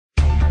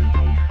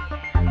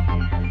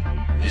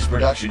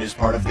production is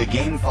part of the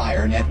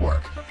GameFire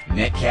Network.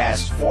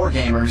 Netcast for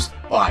gamers,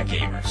 by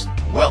gamers.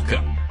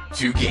 Welcome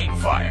to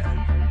GameFire.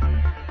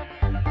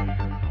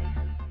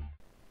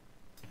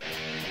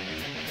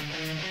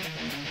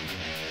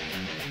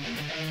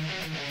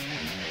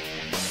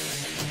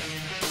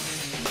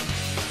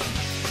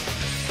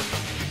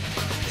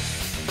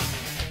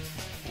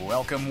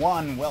 Welcome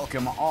one,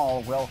 welcome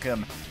all,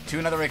 welcome to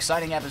another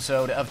exciting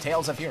episode of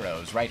Tales of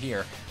Heroes right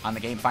here on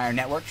the GameFire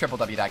Network,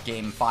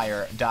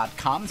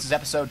 www.gamefire.com. This is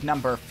episode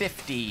number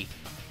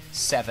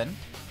 57,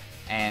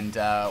 and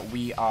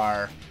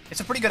it's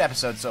a pretty good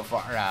episode so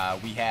far.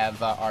 We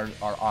have our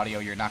audio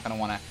you're not going to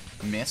want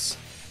to miss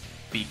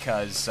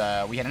because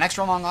we had an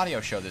extra long audio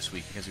show this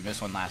week because we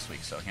missed one last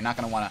week, so you're not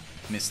going to want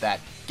to miss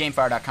that.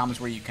 GameFire.com is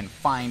where you can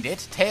find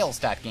it,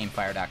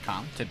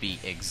 tales.gamefire.com to be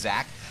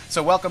exact.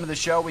 So welcome to the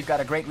show. We've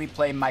got a great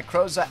replay,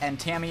 Microza and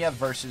Tamiya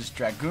versus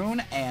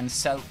Dragoon and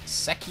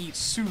Seki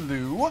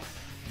Sulu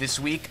this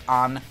week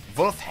on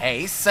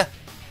Wolfhace.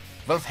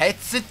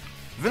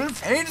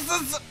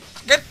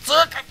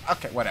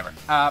 Okay, whatever.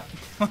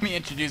 Let me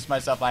introduce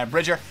myself. I am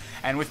Bridger,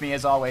 and with me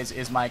as always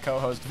is my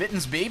co-host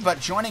Vittensby, but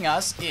joining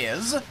us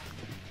is...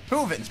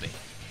 Who, Vittensby?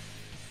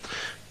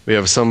 We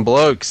have some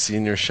bloke,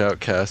 Senior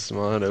Shoutcast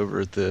mod,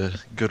 over at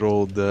the good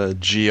old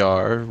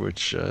GR,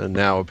 which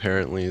now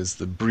apparently is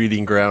the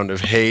breeding ground of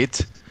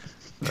hate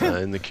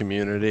in the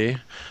community.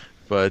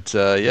 But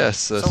yes,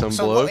 some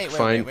bloke.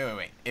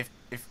 Wait. If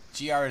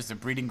GR is the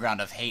breeding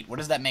ground of hate, what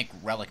does that make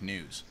Relic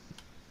News?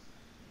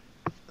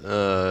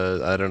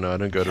 I don't know. I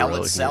don't go to Hell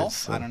Relic itself? News.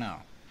 So. I don't know.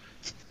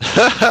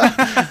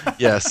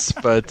 Yes,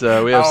 but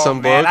we have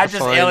some bloke. I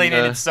just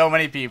alienated so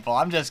many people.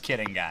 I'm just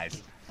kidding,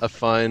 guys. A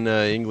fine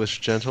English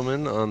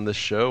gentleman on the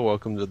show.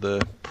 Welcome to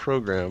the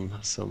program,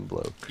 some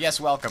bloke. Yes,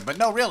 welcome. But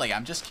no, really,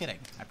 I'm just kidding.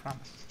 I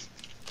promise.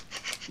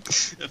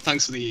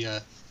 Thanks for the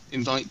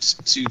invite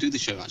to do the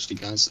show, actually,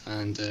 guys.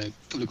 And a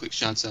couple of quick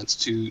shout-outs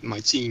to my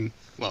team,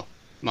 well,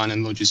 mine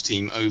and Roger's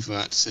team over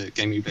at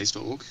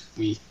GameReplays.org.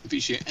 We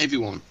appreciate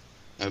everyone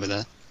over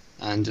there.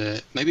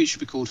 And maybe it should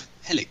be called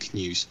Helic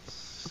News.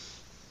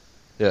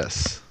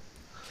 Yes.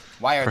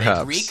 Why are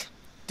Perhaps. they Greek?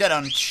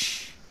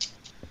 Da-dum-tsh.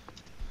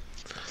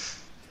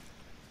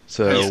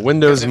 So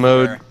Windows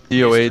mode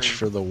DOH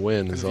for the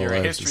win is all I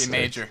have to history say.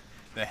 major.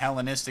 The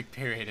Hellenistic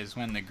period is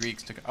when the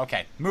Greeks took...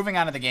 Okay, moving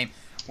on to the game.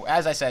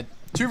 As I said,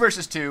 2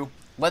 versus 2.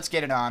 Let's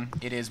get it on.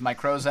 It is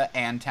Microza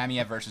and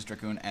Tamiya versus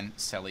Dragoon and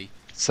Seki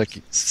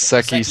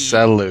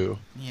Selu.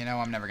 You know,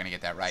 I'm never going to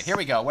get that right. Here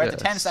we go. We're at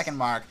the 10-second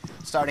mark,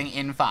 starting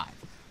in 5,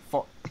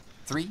 4,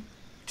 3,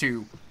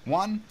 2,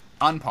 1,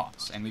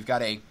 unpause. And we've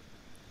got a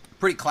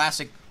pretty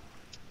classic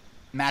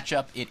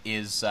matchup. It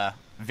is...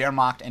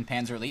 Wehrmacht and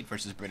Panzer Elite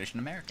versus British and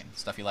American.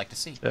 Stuff you like to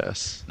see.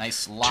 Yes.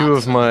 Nice lots Two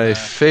of my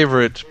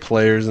favorite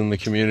players in the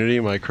community,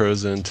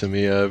 Microza and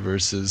Tamiya,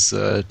 versus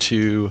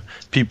two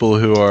people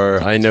who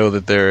I know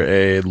that they're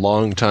a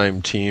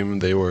long-time team.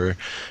 They were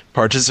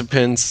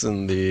participants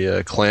in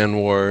the clan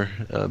war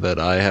that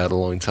I had a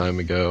long time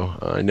ago.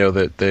 I know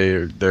that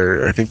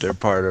I think they're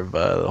part of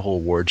the whole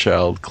War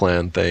Child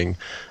clan thing.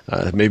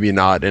 Maybe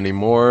not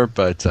anymore,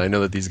 but I know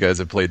that these guys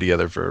have played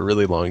together for a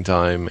really long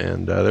time,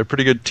 and they're a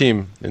pretty good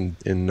team in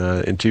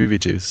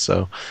 2v2.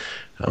 So,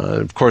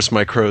 of course,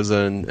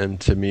 Microza and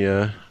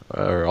Tamiya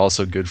are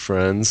also good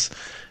friends,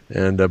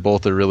 and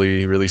both are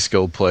really, really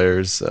skilled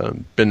players.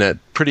 Been at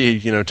pretty,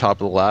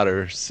 top of the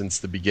ladder since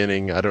the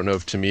beginning. I don't know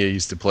if Tamiya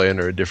used to play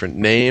under a different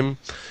name,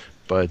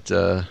 but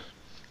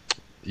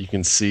you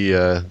can see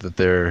that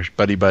they're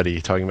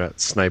buddy-buddy talking about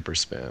sniper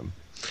spam.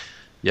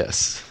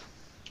 Yes.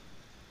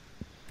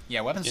 Yeah,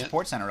 Weapons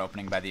Support Center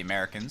opening by the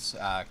Americans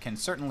can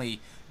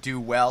certainly do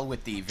well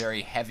with the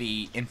very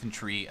heavy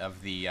infantry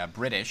of the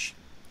British,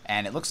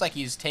 and it looks like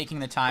he's taking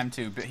the time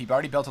to... He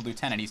already built a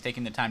lieutenant. He's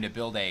taking the time to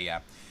build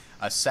a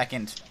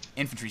second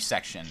infantry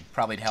section,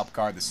 probably to help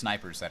guard the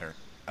snipers that are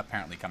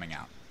apparently coming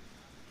out.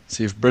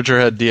 See, if Bridger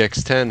had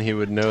DX10, he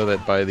would know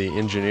that by the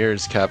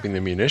engineers capping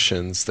the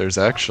munitions, there's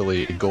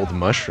actually gold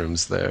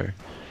mushrooms there.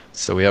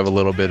 So we have a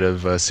little bit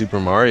of Super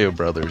Mario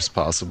Brothers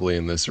possibly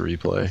in this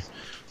replay.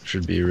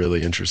 Should be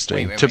really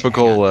interesting. Wait,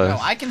 typical. No,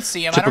 I can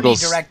see them. I don't need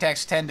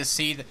DirectX 10 to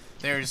see that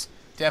there's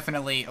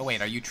definitely... Oh,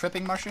 wait, are you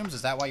tripping mushrooms?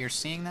 Is that why you're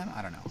seeing them?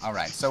 I don't know. All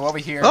right, so over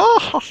here...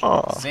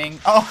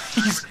 Zing. Oh,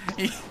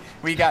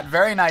 we got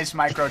very nice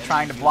Micro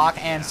trying to block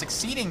and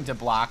succeeding to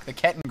block the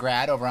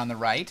Kettengrad over on the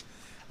right.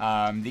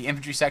 The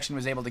infantry section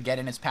was able to get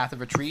in its path of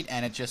retreat,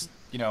 and it just,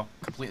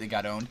 completely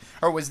got owned.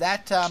 Or was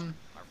that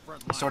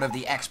sort of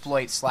the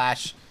exploit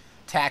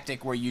 /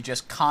 tactic where you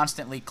just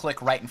constantly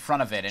click right in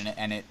front of it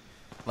and it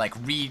like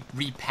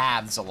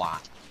repaths a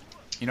lot?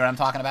 You know what I'm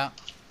talking about?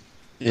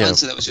 Yeah.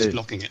 So that was just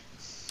blocking it.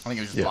 I think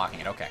it was just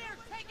blocking it. Okay.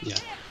 Yeah.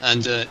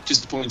 And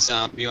just to point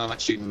out, we are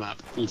actually shooting a map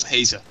called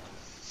Hazer,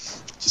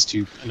 just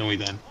to annoy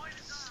them.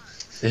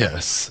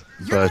 Yes,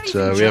 You're but not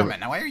even we German. have.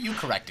 Now, why are you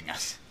correcting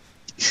us?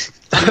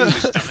 Damn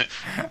it.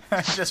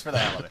 Just for the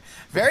hell of it.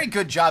 Very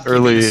good job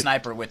keeping the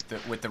sniper with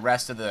the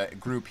rest of the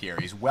group here.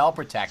 He's well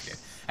protected,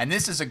 and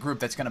this is a group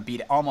that's going to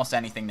beat almost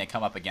anything they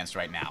come up against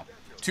right now.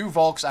 2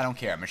 Volks, I don't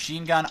care.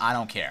 Machine gun, I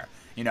don't care.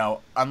 You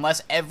know,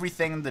 unless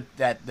everything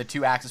that the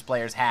 2 Axis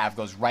players have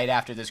goes right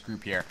after this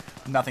group here,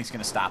 nothing's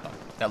going to stop him.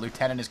 That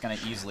lieutenant is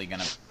easily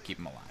going to keep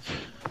him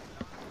alive.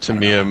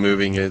 Tamiya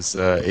moving his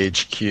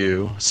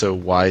HQ so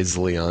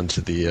wisely onto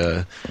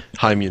the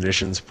high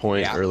munitions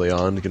point early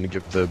on, going to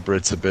give the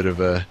Brits a bit of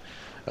a,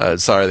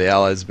 the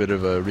Allies a bit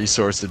of a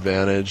resource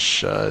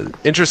advantage.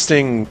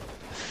 Interesting,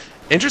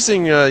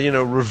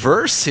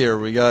 reverse here.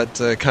 We got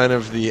kind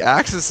of the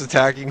Axis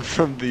attacking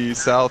from the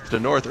south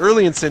to north.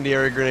 Early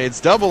incendiary grenades,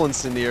 double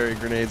incendiary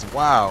grenades.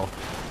 Wow.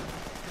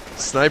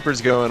 Snipers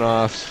going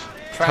off.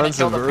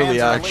 Tons of early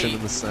action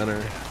in the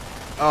center.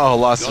 Oh,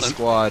 lost a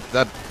squad.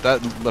 That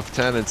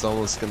lieutenant's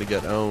almost going to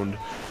get owned.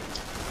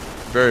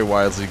 Very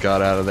wisely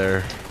got out of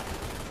there.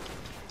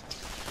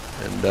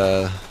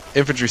 And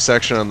infantry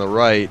section on the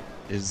right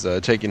is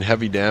taking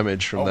heavy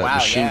damage from that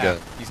machine gun.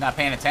 He's not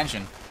paying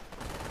attention.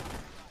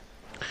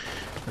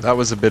 That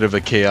was a bit of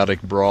a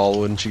chaotic brawl,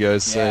 wouldn't you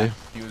guys say?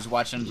 He was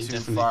watching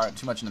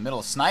too much in the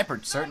middle. Sniper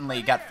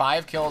certainly got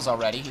 5 kills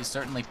already. He's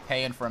certainly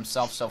paying for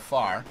himself so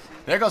far.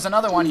 There goes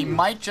another one. He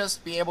might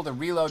just be able to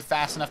reload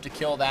fast enough to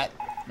kill that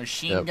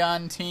machine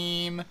gun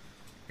team.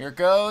 Here it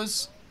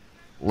goes.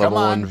 Level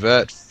 1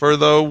 vet for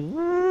the...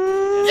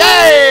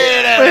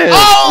 Yay!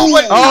 Oh,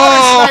 but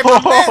Sniper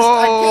missed.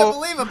 I can't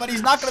believe it, but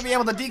he's not going to be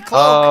able to decloak.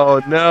 Oh,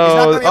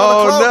 no.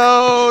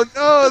 Oh,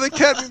 no. The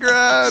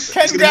Kettengrad.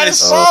 Kettengrad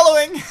is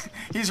following.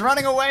 He's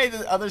running away.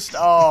 The other...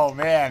 Oh,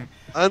 man.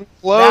 Uncloak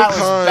that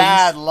was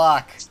bad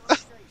luck.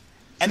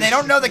 And they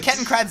don't know the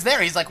Kettengrad's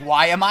there. He's like,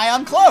 why am I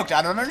uncloaked?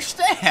 I don't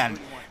understand.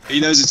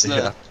 He knows it's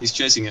there. He's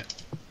chasing it.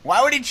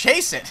 Why would he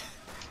chase it?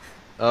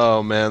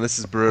 Oh, man, this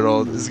is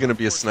brutal. This is going to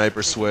be a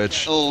sniper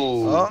switch.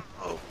 Oh,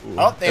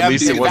 they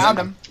found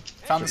him.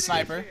 Found the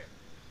sniper.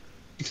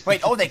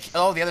 Wait, the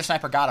other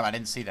sniper got him. I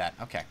didn't see that.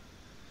 Okay.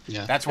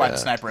 Yeah. That's why the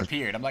sniper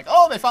appeared. I'm like,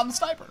 oh, they found the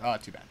sniper. Oh,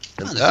 too bad.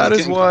 And that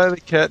is why the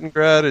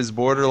Kettengrad is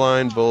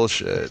borderline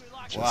bullshit.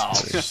 Wow,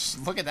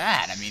 look at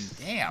that. I mean,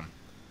 damn.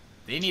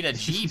 They need a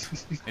Jeep,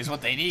 is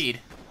what they need.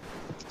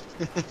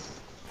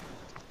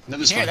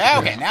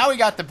 Okay, now we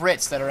got the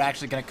Brits that are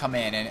actually going to come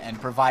in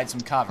and provide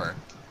some cover.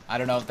 I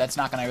don't know if that's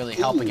not going to really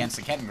help against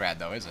the Kettengrad,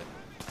 though, is it?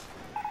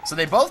 So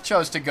they both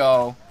chose to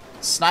go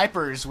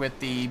snipers with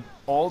the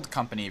old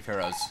company of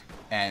heroes,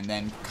 and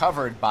then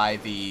covered by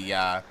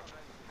the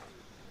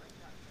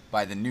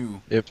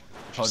new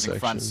opposing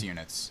fronts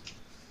units.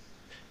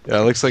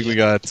 Yeah, it looks like we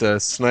got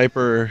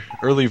sniper,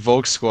 early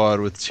Volk squad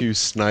with 2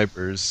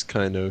 snipers,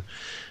 kind of.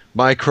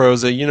 My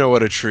Croza, you know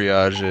what a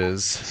triage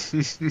is.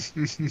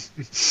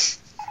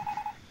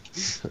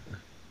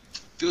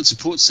 Field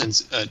support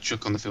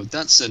truck on the field.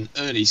 That's an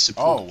early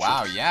support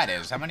truck. Yeah,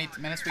 it is. How many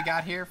minutes we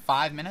got here?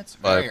 5 minutes?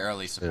 Very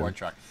early support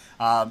truck.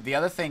 The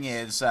other thing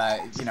is,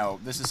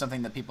 this is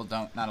something that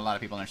not a lot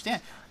of people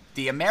understand.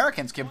 The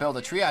Americans can build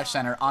a triage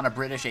center on a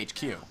British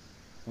HQ,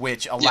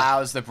 which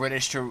allows the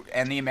British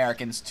and the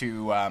Americans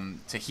to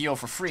heal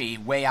for free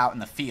way out in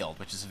the field,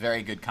 which is a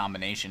very good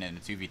combination in a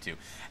 2v2.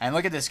 And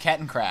look at this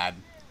Kettengrad,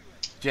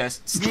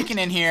 just sneaking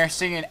in here,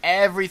 seeing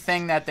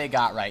everything that they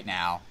got right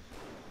now.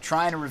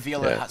 Trying to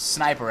reveal a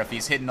sniper if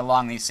he's hidden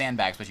along these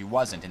sandbags, but he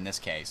wasn't in this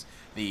case.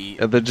 The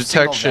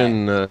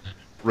detection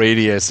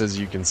radius, as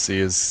you can see,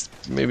 is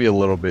maybe a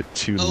little bit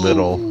too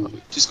little.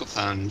 Just got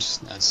found.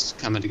 That's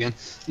commented again.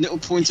 Little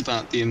point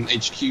about the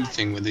HQ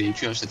thing with the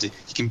triage center.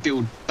 You can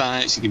build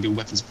barracks, you can build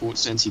weapon support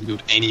centers, you can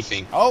build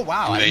anything. Oh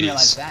wow, I didn't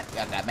realize that.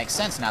 Yeah, that makes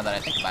sense now that I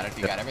think about it. If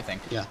you got everything.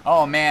 Yeah.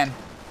 Oh man,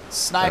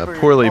 sniper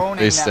poorly owning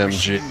based that MG.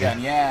 Machine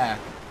gun. Yeah.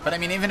 But I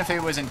mean, even if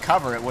it was in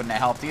cover, it wouldn't have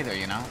helped either,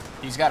 you know?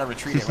 He's got to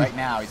retreat it right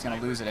now. He's going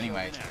to lose it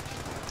anyway.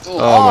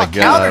 Oh my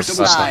god.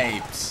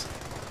 Counter-sniped!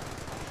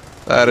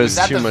 That is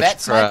too much crap.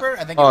 Sniper?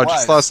 I think it was.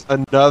 Just lost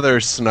another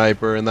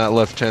sniper, and that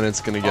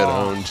lieutenant's going to get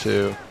owned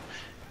too.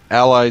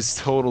 Allies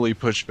totally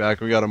pushed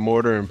back. We got a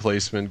mortar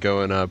emplacement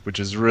going up,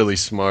 which is really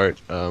smart.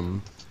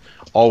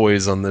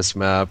 Always on this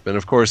map. And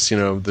of course,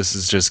 this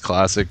is just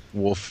classic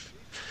Wolf.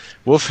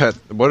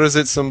 What is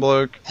it, some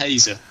bloke?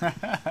 Hazer.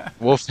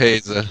 Wolf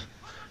Hazer.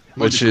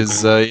 Which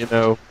is,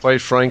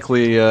 quite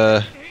frankly,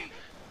 wow.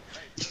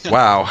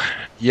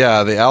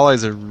 Yeah, the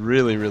Allies are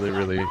really, really,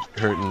 really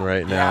hurting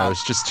right now.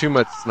 It's just too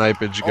much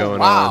snipage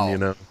going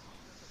on,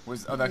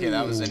 Okay,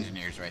 that was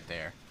engineers right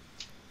there.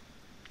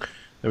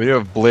 And we do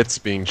have Blitz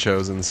being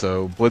chosen,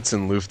 so Blitz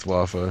and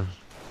Luftwaffe.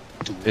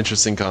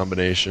 Interesting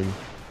combination.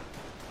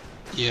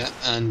 Yeah,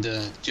 and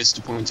just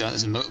to point out,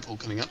 there's a motor pool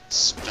coming up.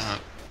 It's about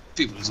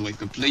 3 minutes away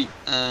complete,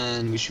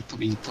 and we should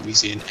probably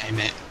see an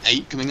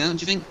M8 coming out,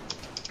 do you think?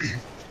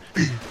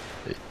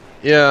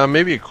 Yeah,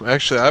 maybe.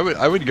 Actually,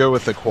 I would go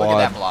with the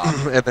quad,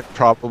 and then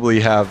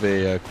probably have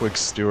a quick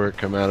Stuart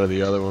come out of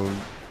the other one. Would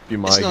be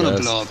my guess. It's not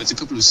a blob; it's a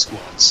couple of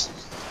squads.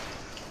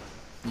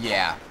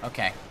 Yeah.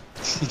 Okay.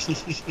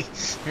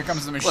 Here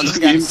comes the machine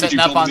gun setting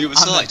up on the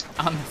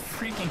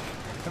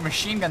freaking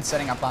machine gun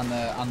setting up on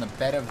the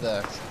bed of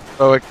the.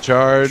 Heroic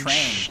charge. Train.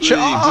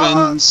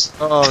 Charge!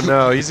 Oh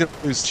no, he's gonna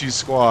lose 2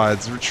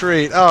 squads.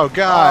 Retreat. Oh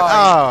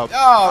god.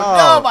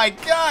 Oh, my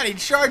god, he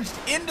charged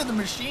into the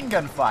machine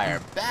gun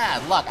fire.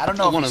 Bad luck. I don't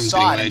know One if of he them's saw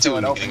getting it away, until two it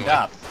of them getting opened away.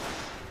 up.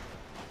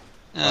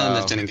 And Wow.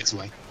 Lieutenant gets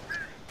away.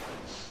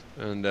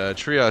 And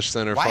Triage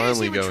Center Why is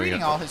finally he going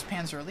retreating up. all his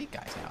Panzer Elite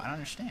guys now? I don't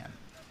understand.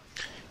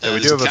 Yeah, we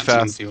There's do have a captain on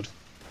the fast- field.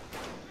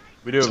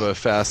 We do have a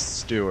fast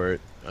Stewart.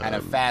 And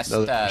a fast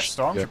another-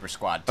 Stormtrooper yeah.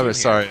 squad, too. Oh, here.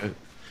 sorry.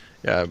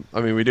 Yeah, I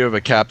mean, we do have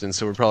a captain,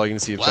 so we're probably going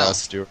to see a Wow.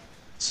 fast Stewart.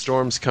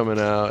 Storm's coming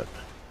out.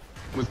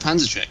 With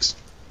Panzer checks.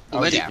 Oh,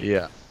 Already. yeah.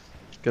 Yeah.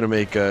 Going to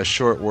make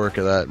short work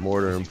of that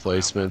mortar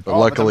emplacement, but Oh,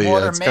 luckily the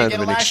mortar it's may kind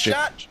get of a an last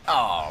exchange.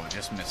 shot. Oh,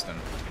 just missed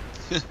him.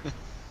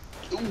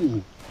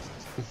 Ooh.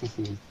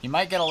 He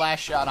might get a last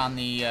shot on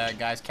the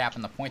guys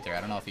capping the point there. I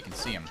don't know if you can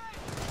see him.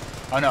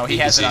 Oh, no, he You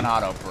can has it see on him.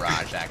 auto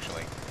barrage,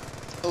 actually.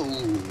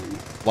 Oh.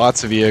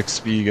 Lots of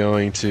EXP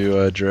going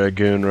to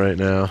Dragoon right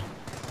now.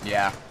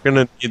 Yeah. We're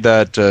going to need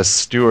that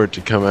Stewart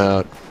to come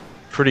out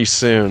pretty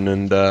soon,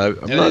 and I'm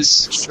There not it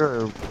is.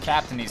 sure.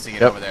 Captain needs to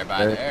get Yep, over there.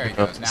 There he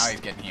there goes. he Now goes. he's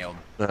getting healed.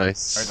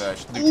 Nice. Or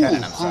the Ooh,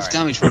 lieutenant, I'm half sorry.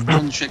 damage from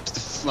one check to the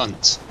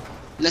front.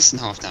 Less than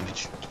half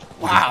damage.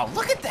 Wow,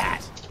 look at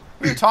that!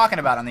 We were talking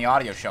about on the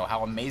audio show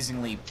how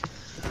amazingly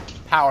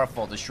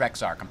powerful the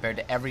Shreks are compared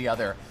to every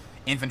other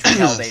infantry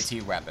held AT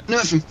weapon. No,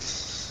 from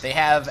They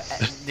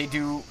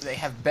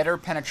have better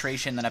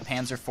penetration than a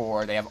Panzer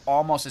IV. They have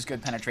almost as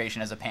good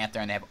penetration as a Panther,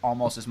 and they have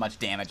almost as much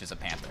damage as a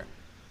Panther.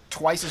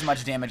 Twice as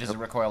much damage as a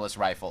recoilless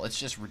rifle. It's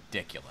just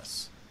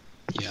ridiculous.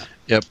 yeah.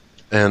 Yep.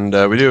 And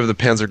we do have the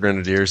Panzer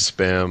Grenadier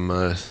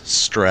spam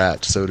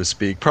strat, so to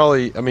speak.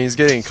 Probably, I mean, he's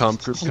getting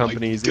comp group Oh my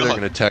company. He's either God.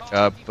 going to tech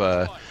up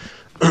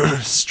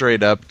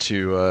straight up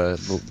to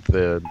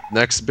the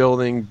next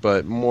building,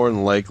 but more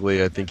than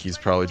likely, I think he's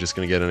probably just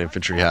going to get an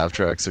infantry half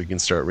track so he can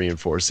start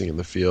reinforcing in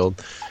the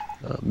field.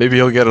 Maybe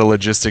he'll get a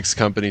logistics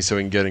company so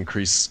he can get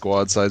increased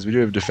squad size. We do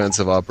have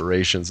defensive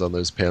operations on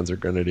those Panzer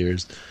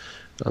Grenadiers.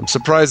 I'm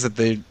surprised that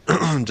they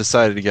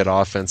decided to get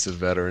offensive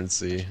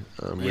veterancy.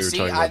 We were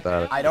talking about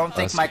that. I don't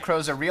think last Mike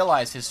Croza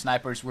realized his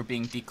snipers were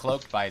being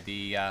decloaked by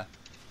the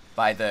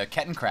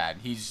Kettenkrad.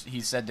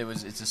 He said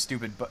it's a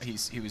stupid.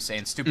 He was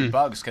saying stupid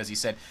bugs because he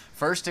said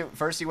first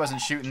he wasn't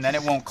shooting, then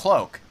it won't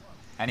cloak,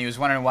 and he was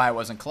wondering why it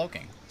wasn't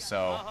cloaking.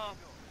 So,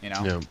 you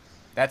know, Yeah.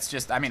 that's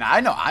just. I mean,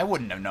 I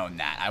wouldn't have known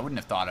that. I wouldn't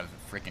have thought of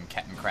freaking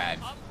Kettenkrad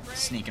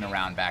sneaking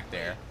around back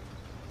there.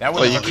 That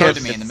Well, would you have occurred can't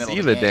to me in the middle see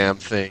of the the game. damn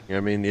thing. I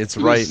mean, it's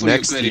We've right fully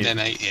next to upgraded you.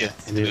 M8 here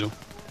in the middle.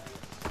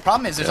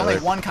 Problem is, there's Yeah, only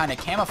they're- one kind of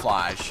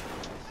camouflage.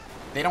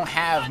 They don't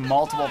have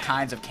multiple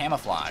kinds of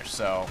camouflage,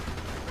 so.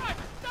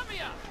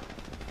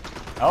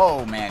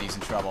 Oh man, he's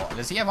in trouble.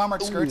 Does he have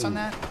armored skirts on Ooh.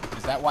 that?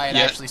 Is that why it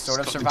Yeah, actually sort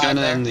of it's got survived the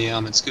gunner there? and the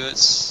armored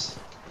skirts.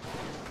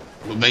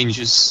 We've got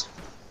rangers.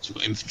 So we've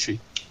got infantry.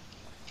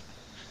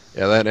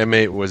 Yeah, that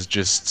M8 was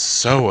just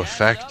so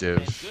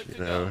effective.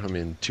 You know, I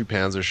mean, 2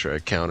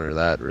 Panzerschreck counter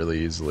that really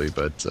easily,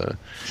 but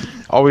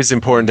always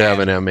important to have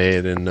an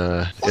M8 in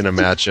a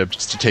matchup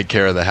just to take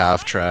care of the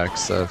half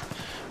tracks. And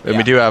Yeah.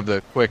 we do have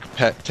the quick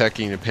pet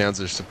teching to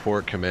Panzer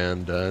support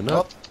command. Not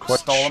Oh, quite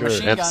stole a sure.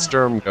 machine And gun.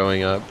 Sturm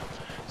going up.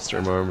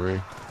 Sturm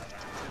Armory.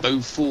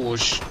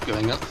 Bofors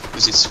going up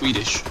because it's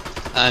Swedish.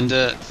 And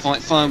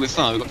fire with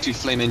fire, we've got 2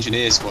 flame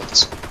engineer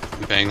squads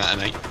repairing that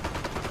M8.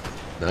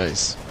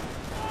 Nice.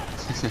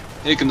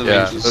 Here come the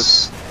Yeah,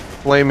 rangers.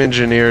 Flame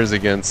Engineers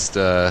against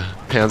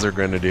Panzer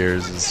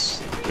Grenadiers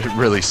is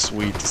really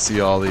sweet to see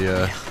all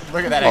the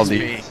Look at that all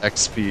the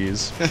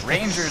XP. XPs.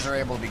 Rangers are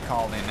able to be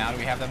called in. Now do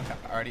we have them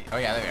already? Oh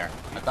yeah, there they are.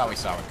 I thought we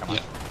saw one come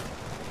Yeah. up.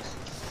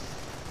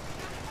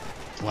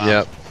 Wow.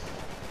 Yep.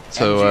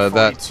 So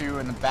that MG42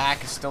 in the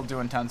back is still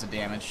doing tons of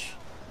damage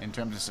in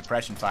terms of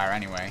suppression fire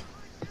anyway.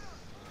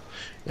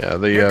 yeah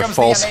Here the comes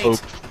false the M8. hope.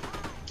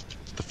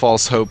 The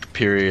false hope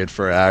period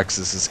for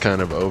Axis is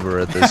kind of over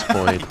at this I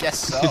point. guess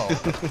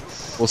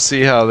so. We'll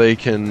see how they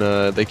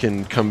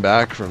can come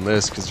back from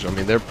this because I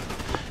mean they're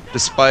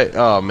despite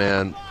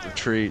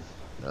retreat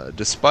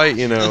despite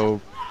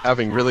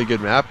having really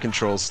good map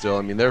control still.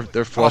 I mean they're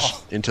flushed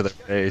into their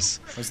face.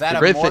 Was that The a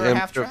great mortar thing-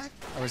 half track?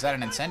 Or was that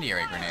an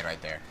incendiary grenade right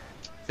there?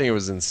 I think it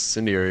was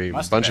incendiary,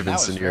 Must a bunch have of been. That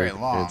was incendiary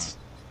very long. grenades.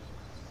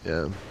 Yeah.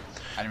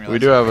 I didn't realize We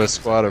do the have a range was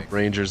squad that of big.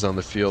 Rangers on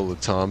the field with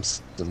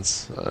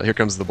Thompsons. Here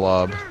comes the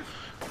blob.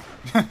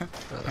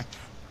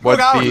 What Look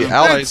out, the it's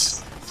Allies,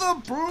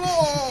 the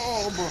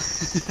blob!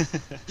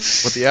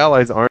 what the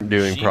Allies aren't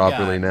doing Machine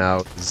properly gun.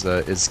 now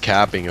is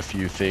capping a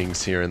few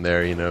things here and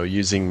there.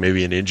 Using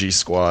maybe an Ingy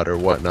squad or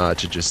whatnot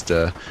to just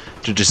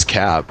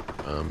cap.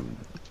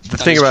 The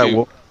thing is about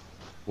true.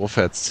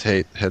 Wolfhead's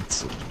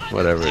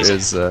whatever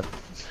is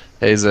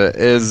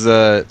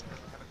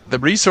the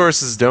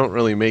resources don't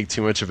really make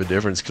too much of a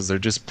difference because they're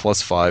just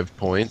 +5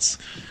 points.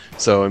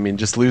 So I mean,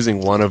 just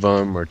losing one of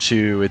them or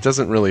two, it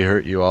doesn't really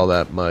hurt you all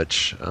that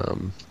much.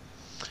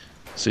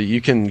 So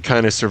you can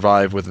kind of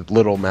survive with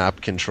little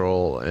map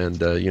control and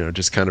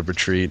just kind of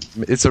retreat.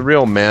 It's a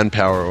real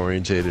manpower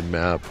orientated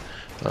map.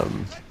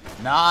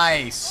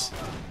 Nice!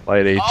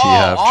 Light AT Oh,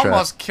 half track.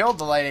 almost killed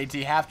the light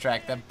AT half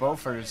track. That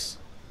Bofors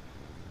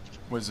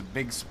was a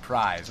big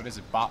surprise. What is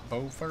it?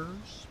 Bofors?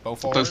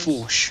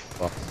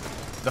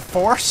 Bofors. The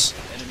Force?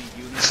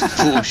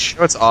 Force.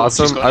 What's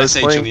awesome? I was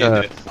playing.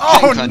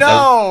 Oh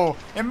no!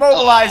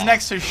 Immobilized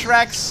next to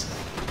Shrek's.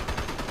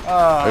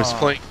 I was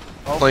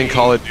playing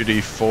Call of Duty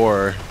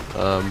 4,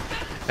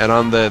 and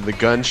on the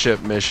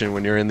gunship mission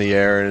when you're in the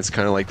air and it's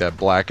kind of like that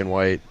black and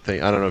white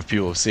thing. I don't know if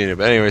people have seen it,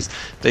 but anyways,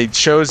 they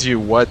shows you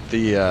what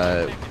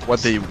the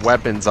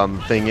weapons on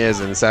the thing is,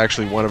 and it's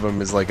actually one of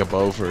them is like a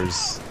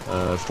Bofors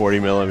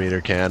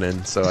 40mm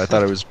cannon. So I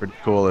thought it was pretty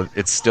cool.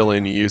 It's still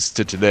in use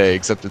to today,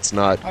 except it's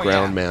not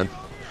ground man.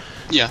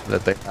 Yeah.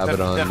 That they have it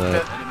on.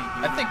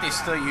 I think they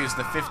still use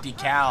the 50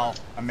 cal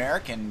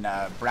American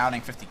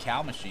Browning 50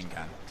 cal machine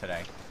gun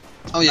today.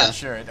 Oh yeah. Not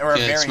sure. Or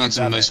yeah, it's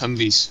mounted on most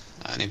Humvees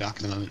in Iraq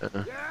at the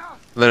moment.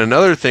 Then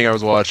another thing I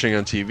was watching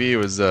on TV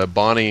was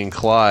Bonnie and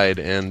Clyde,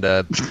 and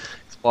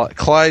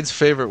Clyde's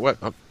favorite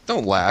weapon.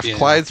 Don't laugh. Yeah.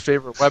 Clyde's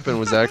favorite weapon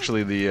was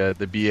actually the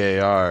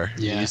BAR.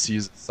 Yeah. He used to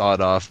use a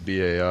sawed-off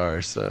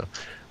BAR, so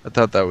I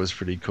thought that was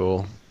pretty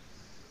cool.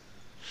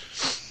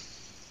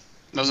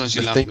 I was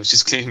actually laughing. I was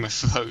just clearing my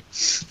throat.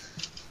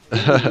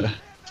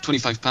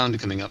 25-pounder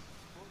coming up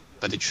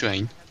by the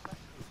train.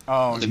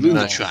 Oh, the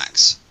movement no.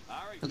 tracks.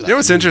 You know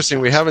what's interesting?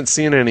 We haven't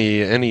seen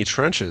any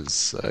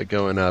trenches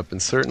going up,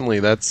 and certainly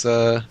that's.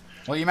 Well,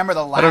 you remember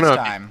the I don't know.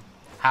 last time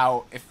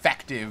how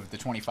effective the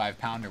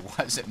 25-pounder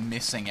was at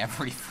missing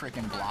every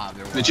freaking blob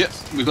there was. Legit,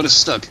 we got a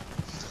Stug,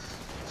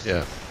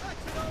 Yeah.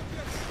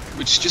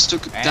 which just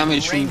took And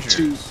damage from Rangers.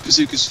 2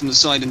 bazookas from the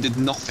side and did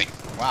nothing.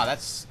 Wow,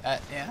 that's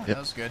yeah, that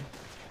was good.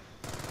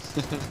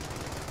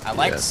 I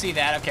like to see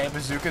that. Okay,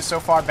 Bazooka's so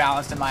far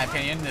balanced in my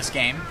opinion in this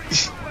game.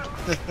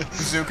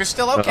 Bazooka's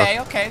still okay.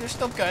 Okay, they're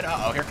still good.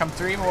 Uh-oh, here come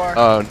 3 more.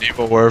 Oh,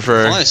 naval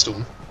warfare.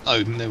 Firestorm.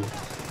 Oh no.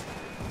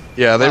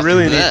 Yeah, they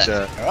really need.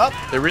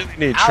 Oh. They really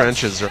need Ouch.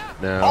 trenches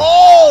right now.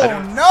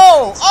 Oh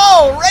no!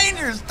 Oh,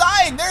 Rangers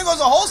dying! There goes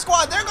a whole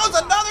squad. There goes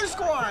another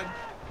squad.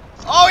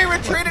 Oh, he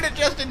retreated it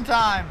just in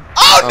time.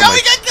 Oh, no,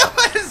 he got killed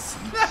by a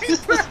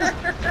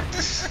sniper.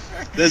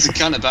 There's a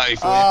cannon battery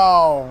for you.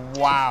 Oh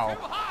wow.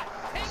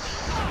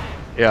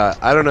 Yeah,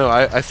 I don't know.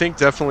 I think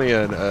definitely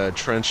a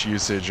trench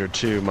usage or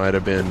two might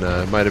have been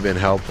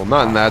helpful.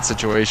 Not in that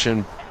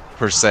situation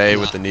per se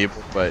with the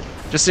Nebel, but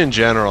just in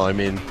general. I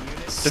mean,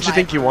 don't you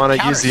think you want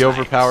to use the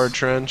overpowered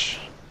trench?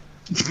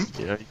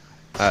 You know,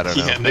 I don't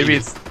know. Yeah, maybe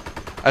it's.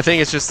 I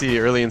think it's just the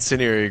early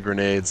incendiary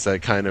grenades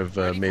that kind of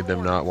made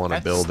them not want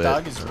to build it.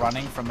 Stug is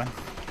running from a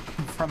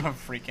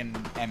freaking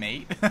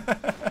M8.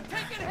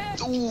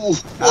 Ooh, Not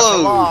for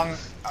whoa! long.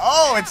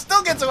 Oh, it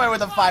still gets away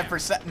with a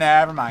 5%. Nah,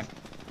 never mind.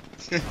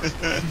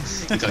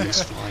 The gun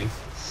is flying.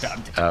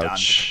 Dun, dun,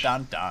 Ouch.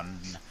 dun, dun,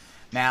 dun.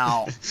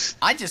 Now,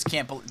 I just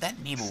can't believe that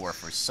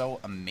Nebelwerfer is so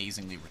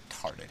amazingly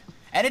retarded.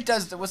 And it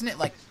does, wasn't it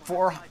like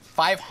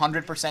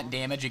 500%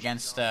 damage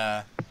against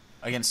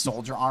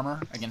soldier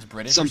armor against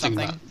British Something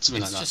or something? like that,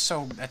 something it's like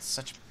just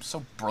that.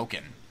 so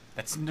broken.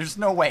 There's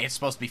no way it's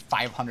supposed to be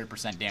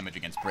 500% damage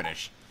against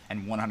British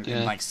and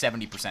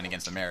 70%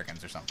 against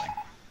Americans or something.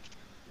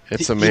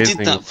 It's He amazing.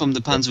 did that from the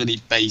Panzer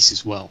Elite base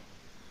as well.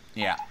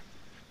 Yeah.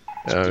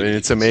 I mean,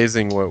 it's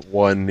amazing what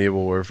one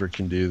Nebelwerfer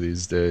can do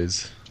these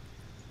days.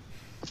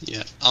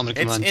 Yeah, Armored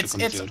Command took on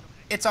the field.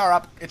 It's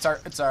our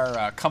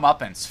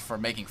comeuppance for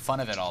making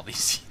fun of it all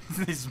these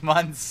these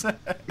months. they're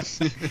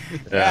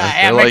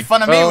make like,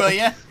 fun of me, will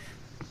you?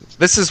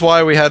 This is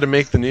why we had to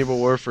make the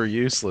Nebelwerfer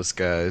useless,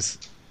 guys.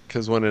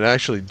 Because when it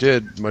actually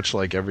did, much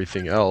like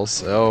everything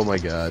else, oh my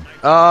god.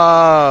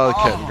 Oh,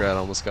 Kettengrad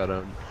almost got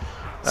owned.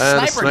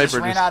 And Sniper just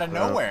ran out of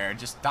nowhere and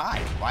just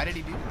died. Why did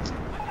he do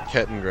that?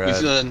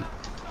 Kettengrad.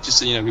 Just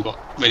so you know, we've got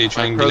radio My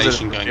triangulation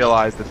president going on.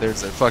 realized that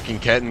there's a fucking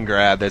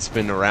Kettengrad that's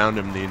been around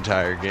him the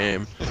entire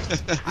game.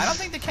 I don't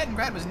think the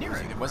Kettengrad was near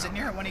it. Was it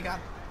near it when he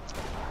got...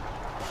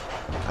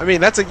 I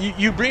mean, that's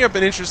you bring up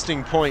an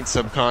interesting point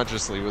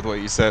subconsciously with what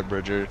you said,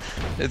 Bridger.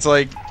 It's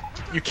like,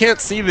 you can't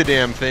see the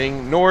damn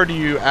thing, nor do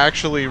you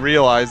actually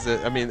realize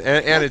that, I mean,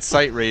 and its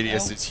sight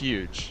radius is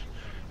huge.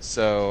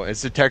 So,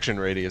 its detection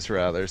radius,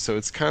 rather. So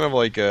it's kind of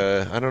like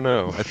I don't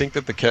know. I think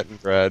that the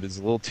Kettengrad is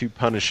a little too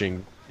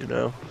punishing, you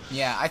know?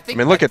 Yeah, I think, I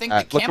mean, look at think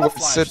that. the Look at what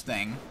camouflage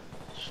thing...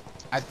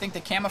 I think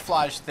the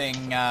camouflage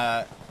thing,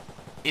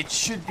 it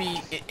should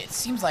be... It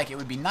seems like it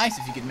would be nice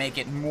if you could make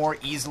it more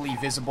easily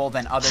visible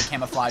than other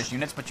camouflage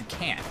units, but you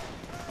can't.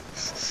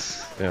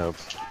 Yeah.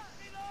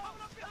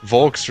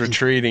 Volk's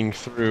retreating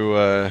through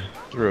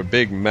a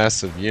big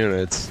mess of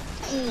units.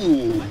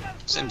 Ooh,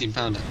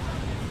 17-pounder.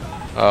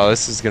 Oh,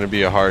 this is going to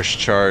be a harsh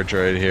charge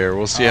right here.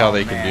 We'll see how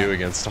they man. can do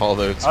against all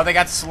those. Oh, they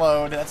got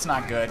slowed. That's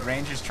not good.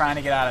 Rangers trying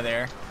to get out of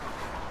there.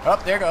 Oh,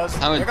 there goes.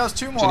 There goes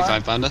 2 more.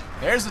 25-pounder.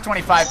 There's the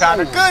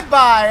 25-pounder.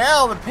 Goodbye,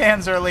 L. The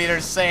Panzer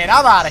leader's saying,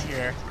 I'm out of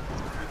here.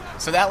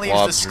 So that leaves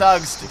the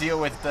Stugs to deal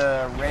with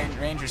the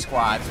Ranger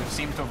squads, who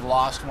seem to have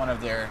lost one of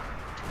their...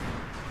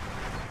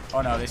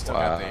 Oh, no, they still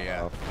got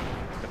the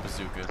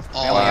bazooka.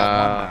 They only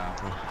have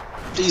one now.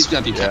 Please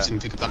grab your captain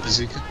and pick up that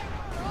bazooka.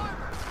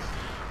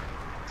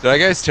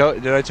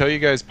 Did I tell you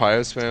guys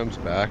Pio Spam's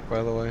back,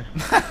 by the way?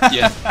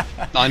 Yeah,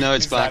 I know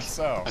it's Is back. that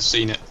so? I've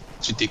seen it.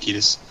 It's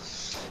ridiculous.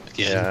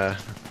 Again. Yeah.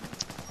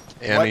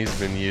 Annie's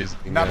been using.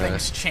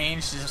 Nothing's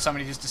changed.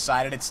 Somebody just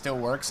decided it still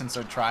works and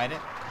so tried it.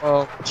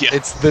 Well, Yeah.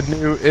 it's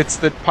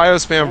the Pio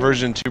Spam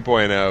version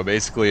 2.0.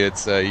 Basically,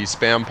 it's you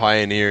spam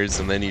Pioneers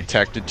and then you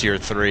tech to tier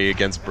 3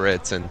 against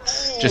Brits and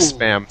just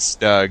spam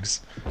Stugs.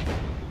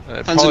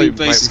 Panzer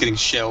base is getting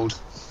shelled.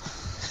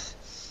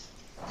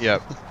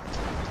 Yep.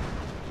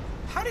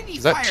 How did he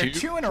Is that fire two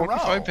two in a row?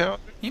 25-pounder?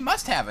 He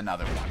must have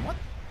another one. What?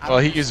 I Well,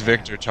 don't he understand. used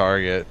Victor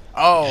Target.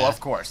 Oh, Yeah. of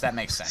course. That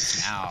makes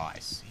sense. Now I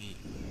see.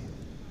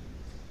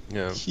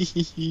 Yeah.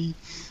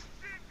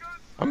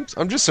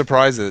 I'm just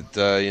surprised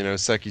that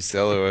Seki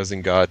Stello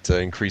hasn't got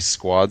increased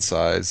squad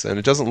size, and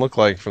it doesn't look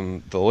like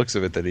from the looks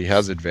of it that he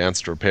has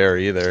advanced repair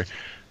either.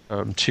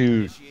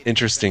 Two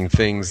interesting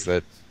things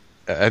that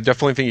I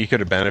definitely think he could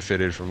have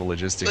benefited from a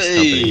logistics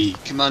company. Hey,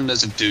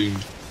 Commandos of Doom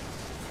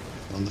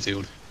on the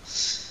field.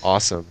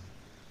 Awesome.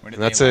 Where did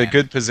And that's they a land?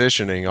 good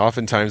positioning.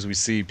 Oftentimes we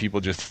see people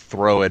just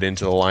throw it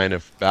into the line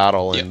of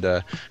battle, Yep.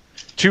 and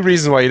two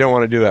reasons why you don't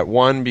want to do that.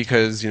 One,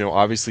 because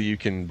obviously you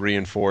can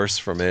reinforce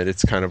from it.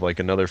 It's kind of like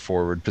another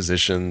forward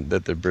position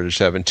that the British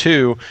have. And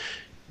two,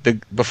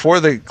 before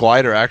the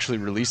glider actually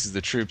releases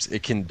the troops,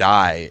 it can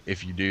die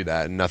if you do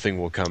that, and nothing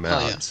will come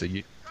out. yeah. So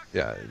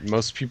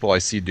most people I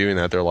see doing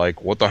that, they're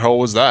like, "What the hell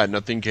was that?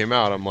 Nothing came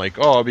out." I'm like,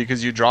 "Oh,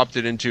 because you dropped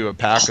it into a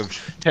pack of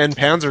 10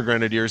 Panzer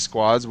Grenadier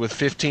squads with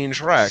 15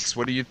 Shreks.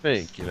 What do you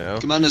think?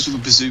 Commandos with a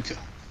bazooka.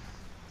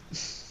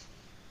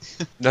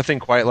 Nothing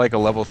quite like a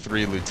level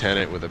 3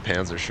 lieutenant with a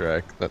Panzer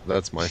Shrek.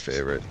 That's my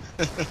favorite.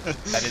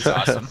 That is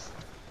awesome.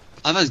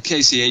 I've had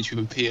KCH with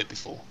a Piat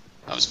before.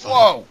 That was fun.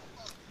 Whoa!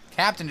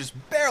 Captain just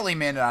barely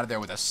made it out of there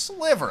with a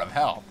sliver of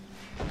health.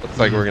 Looks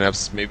like we're gonna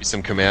have maybe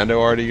some commando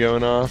already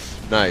going off.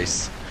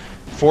 Nice.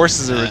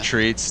 Forces a Yeah.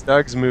 retreat.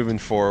 Stug's moving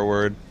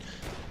forward.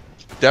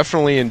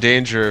 Definitely in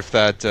danger if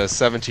that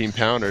 17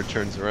 pounder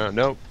turns around.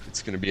 Nope,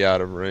 it's gonna be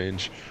out of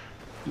range.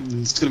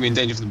 It's going to be in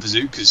danger from the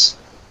bazookas.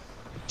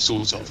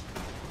 Sort of.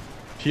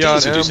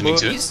 Pion Things are just ambush.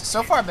 to it. He's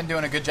so far been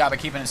doing a good job of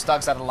keeping his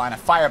Stugs out of the line of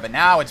fire, but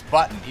now it's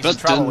Button. He's in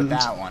trouble with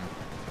that one.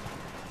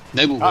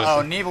 Naval Uh-oh,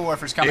 Warfare.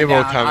 Nebelwerfer's coming Able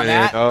down. On coming in.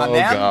 that? Oh On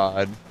them?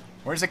 god.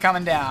 Where's it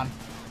coming down?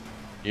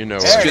 You know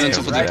There where it it's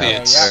is, on top of coming the down.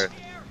 pits. Yep.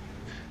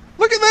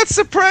 Look at that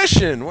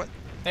suppression. What?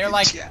 They're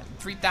like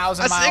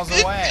 3,000 miles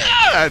away.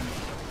 God.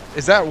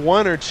 Is that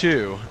one or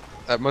two?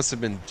 That must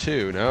have been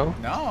two. No.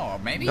 No,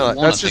 maybe. No, One,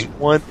 that's I just think.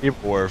 one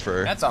Naval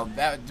Warfare. That's all.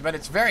 But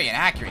it's very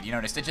inaccurate. You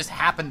noticed it just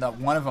happened that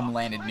one of them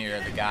landed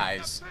near the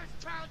guys,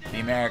 the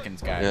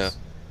Americans guys. Yeah.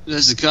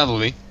 There's the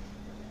cavalry.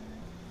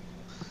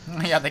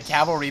 Yeah, the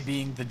cavalry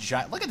being the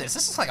giant. Look at this.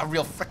 This is like a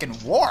real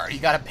freaking war. You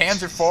got a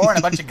Panzer IV and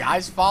a bunch of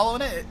guys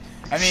following it.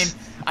 I mean,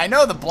 I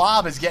know the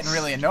blob is getting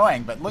really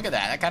annoying, but look at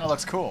that. That kind of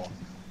looks cool.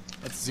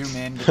 Let's zoom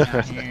in. Get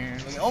down here.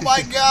 Oh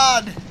my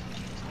God!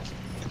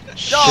 Oh,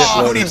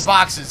 Shitload who of- needs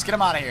boxes? Get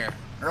them out of here.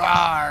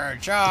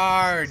 Rawr,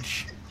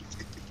 charge!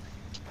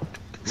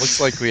 Looks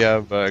like we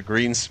have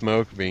green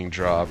smoke being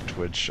dropped,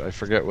 which I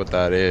forget what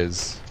that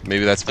is.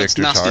 Maybe that's That's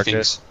Victor nasty Target.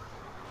 things.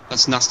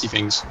 That's nasty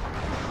things.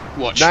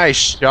 Watch. Nice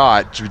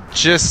shot.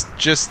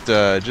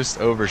 Just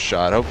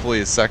overshot.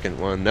 Hopefully a second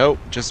one. Nope,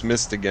 just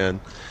missed again.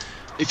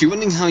 If you're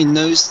wondering how he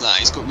knows that,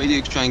 he's got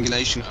radio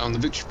triangulation on the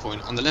victory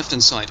point on the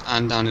left-hand side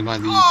and down by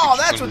the Oh, victory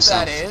that's point what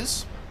on the that south.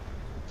 is.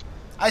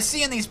 I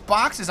see in these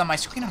boxes on my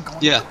screen. I'm going,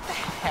 Yeah. what the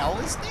hell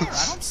is there?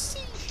 I don't see.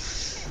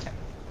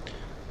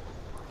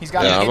 He's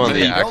got Yeah, it I'm on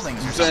hidden in the buildings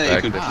or axis. something.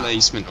 Very good Ah.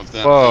 placement of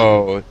that.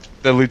 Whoa.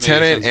 The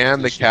lieutenant Maybe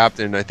and the transportation.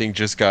 captain, I think,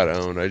 just got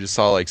owned. I just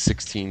saw like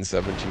 16,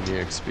 17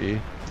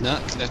 EXP. No,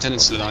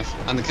 lieutenant's still alive,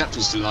 and the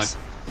captain's still alive.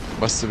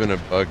 Must have been a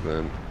bug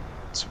then.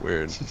 It's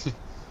weird.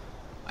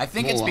 I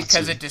think it's More because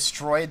actually. it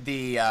destroyed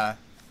the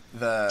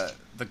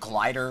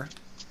glider,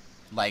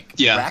 like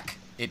Yeah. wreck.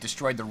 It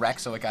destroyed the wreck,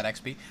 so it got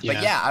XP. But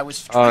Yeah. yeah, I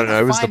was Oh trying no, to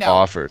it was the find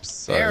out. boffers.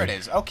 Sorry. There it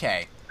is.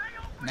 Okay.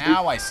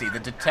 Now I see the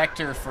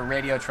detector for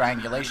radio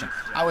triangulation.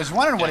 I was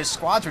wondering what his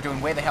squads were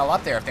doing way the hell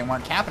up there if they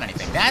weren't capping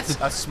anything. That's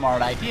a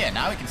smart idea.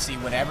 Now we can see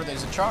whenever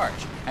there's a charge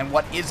and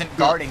what isn't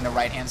guarding the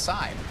right-hand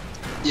side.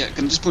 Yeah,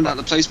 can I just point out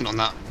the placement on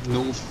that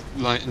north,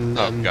 right, and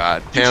Oh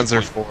god, victory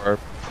Panzer point? IV.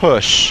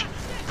 Push.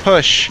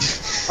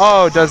 Push.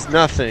 Oh, does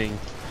nothing.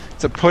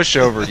 It's a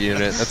pushover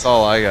unit. That's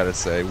all I gotta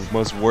say.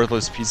 Most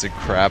worthless piece of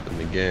crap in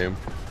the game.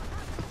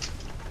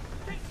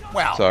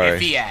 Well, Sorry.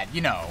 if he had,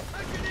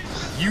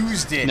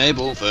 used it.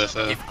 Naval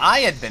Warfare. If I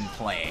had been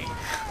playing,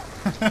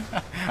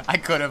 I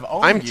could have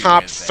owned I'm you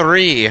top with it.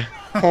 3.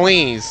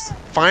 Please.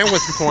 Fine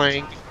with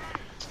playing.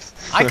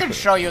 I can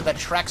show you that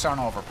Treks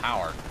aren't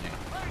overpowered.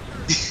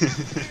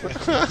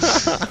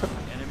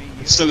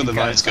 Still got the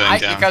lights going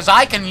down. Because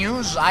I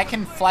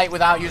can fight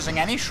without using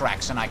any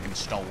Shreks and I can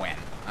still win.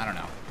 I don't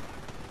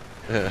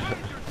know.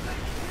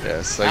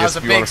 Yes, I That guess was a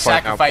if you big wanna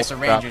find out sacrifice more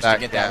of about Rangers to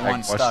get that yeah, one I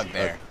watched Stug that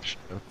there.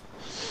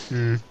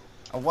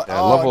 show. What? Yeah,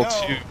 oh, level no.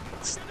 2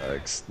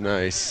 Stugs.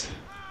 Nice.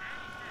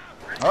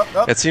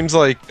 Oh. It seems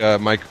like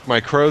my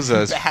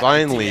Croza is Bad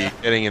finally idea.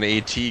 getting an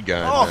AT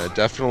gun. Oh.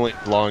 Definitely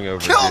long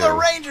overdue. Kill the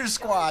Ranger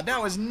squad.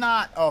 That was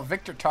not. Oh,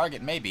 Victor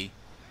Target maybe.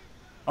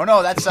 Oh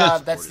no, that's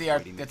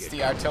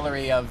the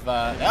artillery of.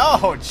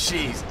 Oh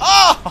jeez.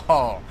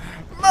 Oh,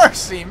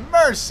 mercy,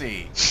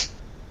 mercy.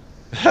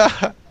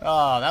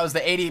 Oh, that was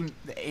the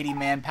 80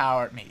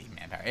 manpower,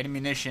 80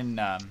 munition.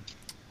 What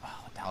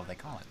the hell do they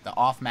call it? The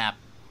off map.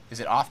 Is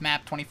it off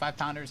map 25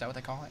 pounder? Is that what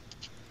they call it?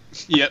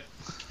 Yep.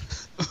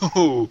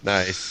 Oh,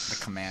 Nice.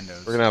 The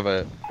commandos. We're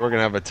gonna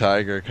have a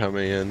tiger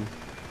coming in.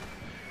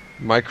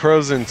 My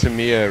Crows and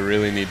Tamiya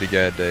really need to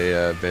get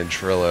a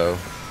Ventrilo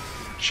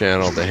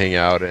channel to hang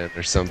out in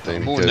or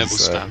something, more Neville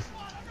because spam.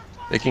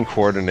 they can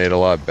coordinate a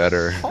lot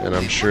better, and Holy,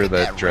 I'm sure look at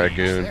that that range.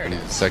 Dragoon There it and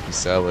is.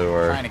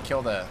 Sekiselu Trying to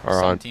kill the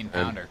are on 17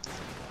 pounder.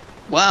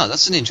 Wow,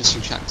 that's an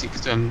interesting tactic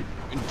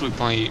employed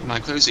by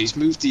Mike Closer. He's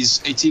moved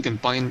his AT gun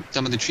by down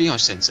with the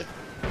triage sensor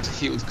to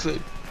heal the crew.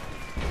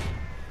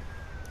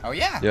 Oh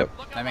yeah. Yep.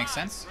 That makes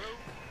sense.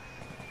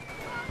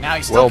 Now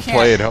he still Well can't.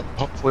 played.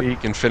 Hopefully he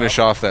can finish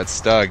off that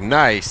Stug.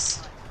 Nice.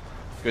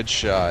 Good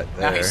shot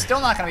Now there. he's still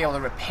not going to be able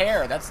to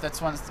repair.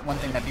 That's one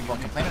thing that people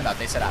complain about.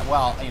 They said,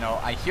 well, you know,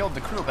 I healed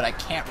the crew, but I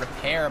can't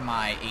repair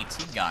my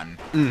AT gun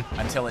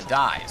until it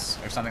dies,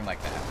 or something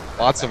like that.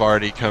 Lots of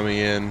arty coming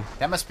in.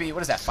 That must be,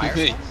 what is that,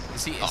 Firestorm?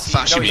 Is he, Oh, is he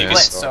Fashion no, he Maker.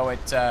 blitz, so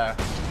it, I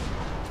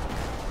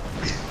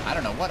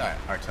don't know what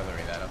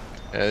artillery that.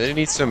 Yeah, they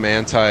need some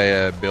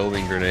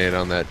anti-building grenade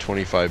on that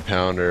 25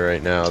 pounder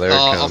right now. There it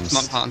Off comes.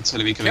 map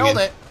artillery coming Killed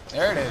in. it.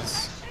 There it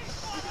is.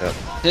 Yep.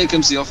 Here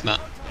comes the off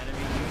map.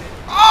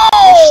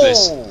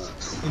 Oh!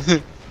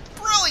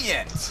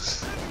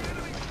 Brilliant!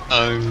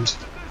 Owned.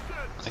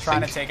 I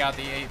Trying to think. take out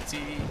the AT.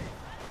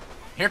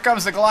 Here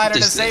comes the glider to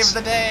What is save this?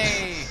 the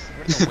day.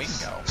 Where'd the wing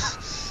go?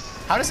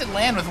 How does it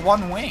land with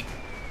one wing?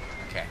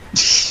 Okay.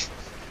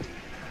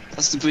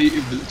 That's the beauty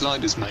of the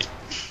gliders, mate.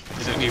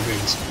 They don't need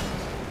wings.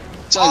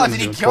 Oh, did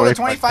he kill the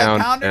 25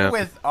 25 pounder yeah.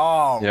 with?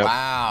 Oh, Yep.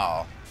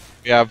 wow.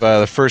 We have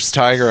the first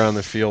tiger on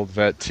the field,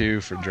 Vet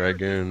 2 for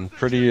Dragoon.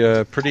 Pretty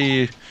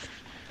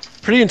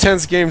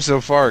intense game so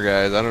far,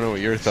 guys. I don't know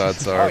what your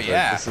thoughts are, Oh,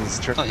 yeah. but this is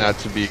turning Oh, yeah. out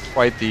to be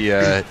quite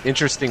the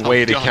interesting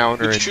way to God,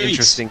 counter an retreat.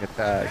 interesting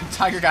attack.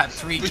 Tiger got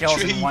 3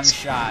 kills in Retreat. one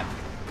shot.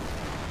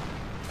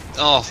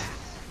 Oh,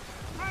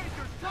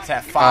 It's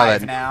at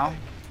 5 that- now.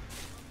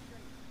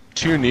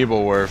 2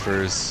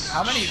 Nebelwerfers.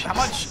 How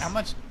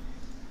much?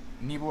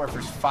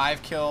 Nebelwerfer's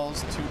 5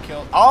 kills, 2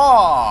 kills.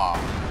 Oh!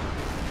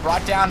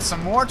 Brought down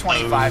some more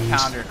 25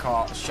 pounder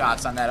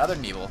shots on that other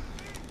Nebel.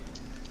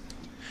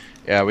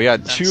 Yeah, we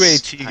got That's 2 how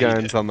AT you guns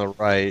do it. on the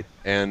right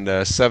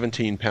and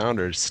 17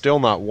 pounders. Still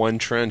not one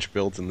trench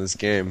built in this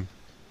game.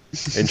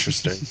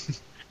 Interesting.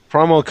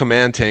 Promo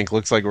command tank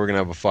looks like we're gonna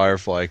have a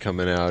Firefly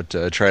coming out.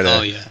 Try to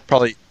Oh, yeah.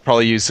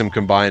 probably use some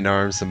combined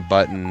arms, some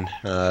button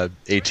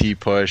AT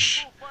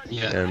push.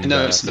 yeah. And, they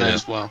know it's there yeah.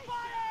 as well.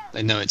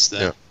 They know it's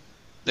there. Yeah.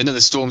 They know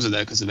the storms are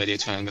there because of radio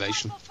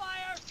triangulation.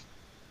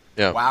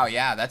 Yeah. Wow,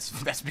 yeah,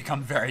 that's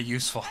become very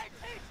useful.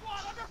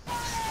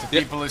 The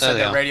Yep, people who there said they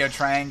that are. radio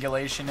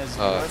triangulation is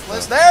Oh,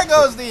 worthless. There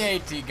goes the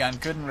AT gun.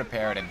 Couldn't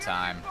repair it in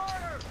time.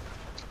 I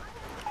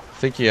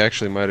think he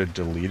actually might have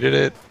deleted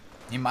it.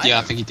 He might Yeah, I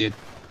have, think he did.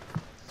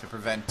 to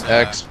prevent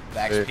X. the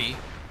XP.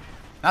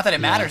 Not that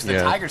it matters. The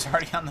Yeah. Tiger's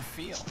already on the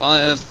field.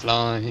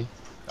 Firefly.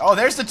 Oh,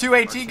 there's the 2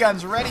 AT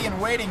guns ready and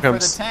waiting for the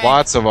Comes tank.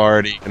 lots of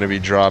arty gonna be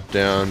dropped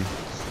down.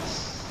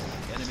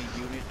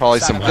 Probably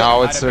some Might have been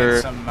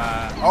howitzer. some,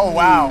 oh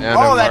wow! And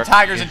Oh, a that mark-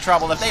 Tiger's in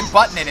trouble. If they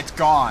button it, it's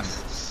gone.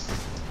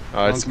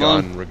 Oh, it's Come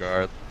on. gone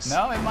regardless.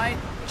 No, it might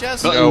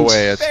just No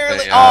way it's barely.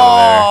 staying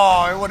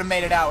out Oh, it would have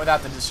made it out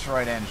without the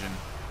destroyed engine.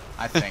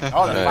 I think.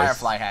 Oh, the Nice.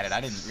 Firefly had it.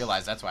 I didn't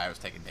realize that's why I was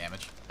taking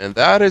damage. And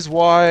that is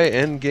why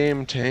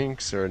endgame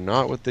tanks are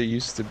not what they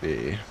used to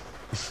be.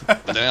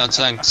 But they are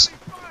tanks.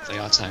 They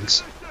are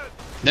tanks.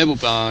 Nebel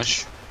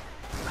Barge.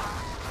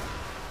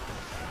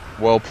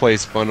 Well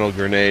placed bundle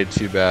grenade.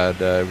 Too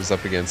bad it was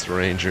up against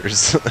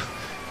Rangers.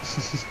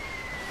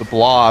 The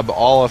Blob,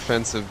 all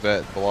offensive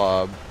vet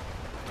Blob.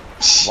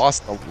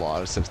 Lost a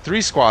lot of stuff.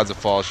 3 squads of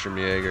Fallstrom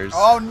Jaegers.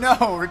 Oh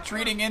no!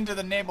 Retreating into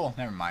the navel.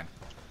 Never mind.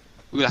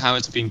 Look at how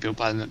it's being built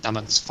by down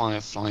at this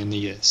Firefly in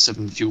the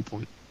 7 fuel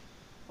point.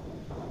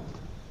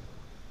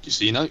 Just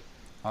so you know.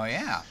 Oh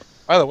yeah.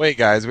 By the way,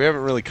 guys, we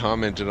haven't really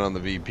commented on the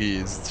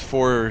VPs. It's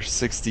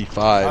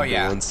 465 Oh,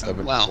 yeah. to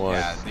 171. Wow.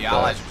 Yeah, the But,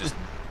 Allies are just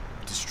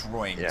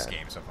destroying this Yeah.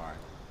 game so far.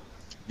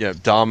 yeah,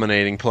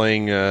 dominating,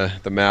 playing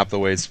the map the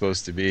way it's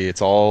supposed to be.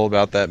 It's all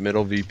about that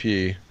middle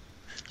VP.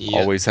 Yeah.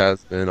 Always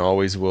has been,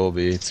 always will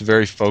be. It's a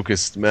very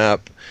focused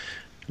map.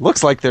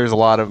 Looks like there's a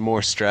lot of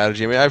more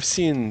strategy. I mean, I've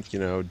seen,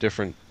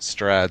 different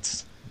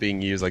strats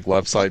being used, like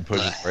left side push,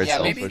 right Yeah,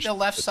 side maybe push. the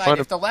left It's side. fun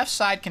If the left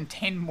side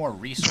contained more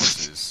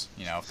resources,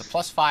 if the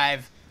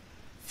 +5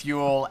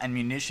 fuel and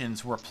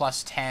munitions were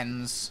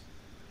 +10s,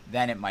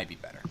 then it might be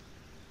better.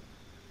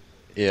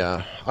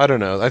 Yeah, I don't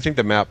know. I think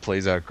the map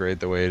plays out great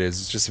the way it is.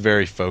 It's just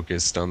very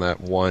focused on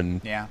that one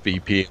Yeah.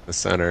 VP in the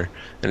center,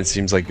 and it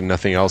seems like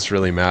nothing else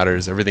really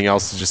matters. Everything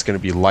else is just going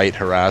to be light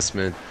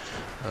harassment.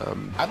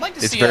 I'd like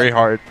to It's see. very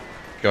hard.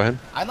 Go ahead.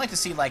 I'd like to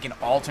see like an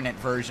alternate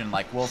version,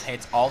 like Wolf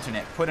Hates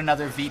alternate. Put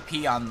another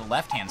VP on the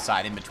left-hand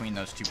side in between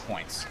those 2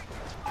 points.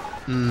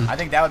 I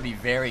think that would be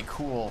very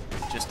cool,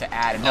 just to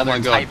add Oh another my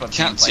god, type of gameplay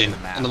Captain to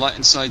the map. on the right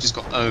hand side just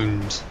got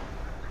owned.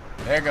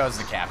 There goes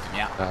the captain.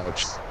 Yeah,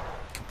 Ouch.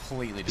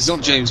 completely. He's not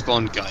destroyed. James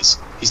Bond, guys.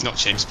 He's not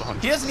James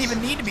Bond. He doesn't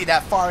even need to be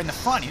that far in the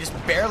front. He just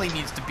barely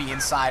needs to be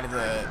inside of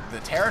the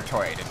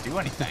territory to do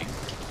anything.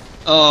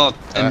 Oh,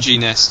 MG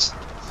Nest.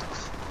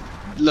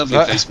 Lovely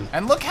placement.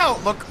 And look how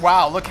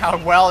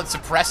well it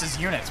suppresses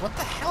units. What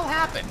the hell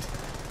happened?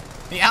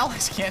 The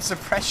allies can't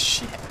suppress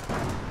shit.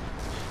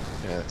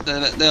 Yeah.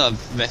 They are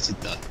vetted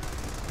though.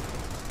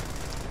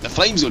 The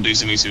flames will do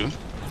something to them.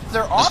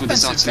 They're That's what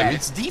this offensive vet. artillery.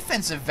 It's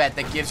defensive vet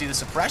that gives you the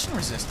suppression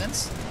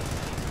resistance.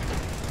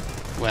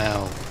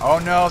 Well, Oh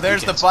no,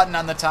 there's the gets- button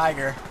on the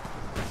Tiger.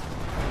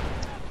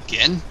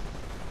 again.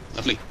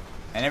 Lovely.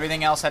 And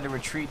everything else had to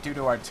retreat due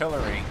to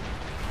artillery.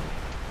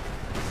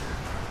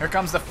 Here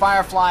comes the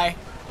Firefly,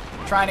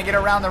 trying to get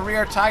around the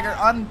rear. Tiger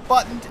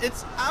unbuttoned.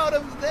 It's out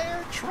of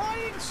there,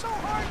 trying so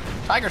hard.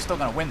 Tiger's still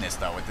gonna win this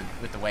though,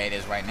 with the way it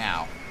is right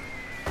now.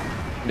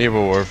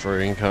 Naval warfare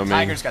incoming.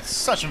 Tiger's got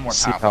such a more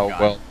See powerful how gun.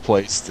 well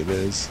placed it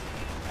is.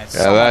 And Yeah,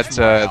 so much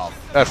that more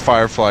health. that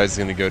Firefly is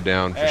gonna go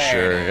down for There it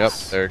sure. Yep,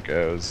 is. there it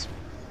goes.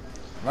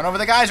 Run over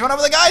the guys! Run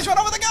over the guys! Run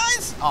over the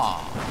guys!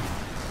 Aw.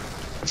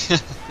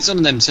 It's on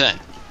an M10,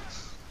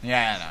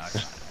 Yeah, no. It's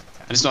not.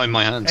 and it's not in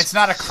my hands. It's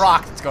not a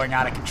croc that's going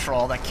out of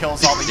control that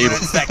kills all the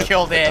units that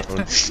killed it.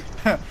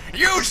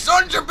 You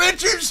sons of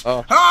bitches!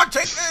 Oh.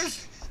 Take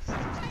this!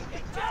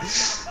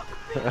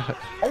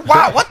 Oh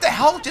wow, what the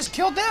hell just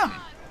killed them?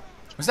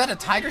 Was that a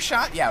Tiger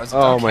shot? Yeah, it was.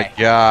 Oh okay. my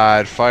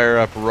god, fire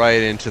up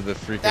right into the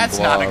freaking That's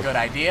blob. not a good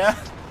idea.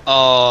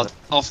 Oh,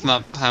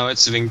 off-map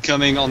howitzer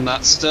incoming on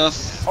that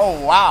stuff. Oh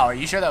wow, are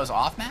you sure that was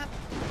off map?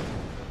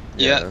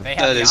 Yeah, They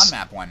have that the is. on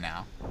map one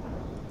now.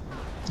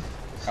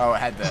 Oh, it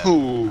had the.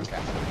 Ooh. Okay.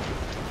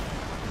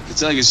 The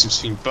Tiger's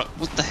just been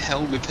what the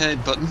hell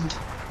repaired buttoned?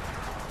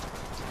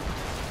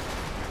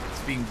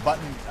 It's being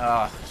buttoned.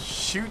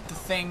 Shoot the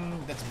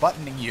thing that's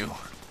buttoning you.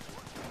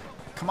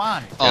 Come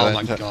on. Oh that-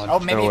 my that- god. Oh,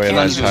 maybe No it way, can't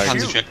that's even Tiger.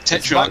 shoot. Tetrarch.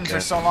 Its buttons Tetrarch.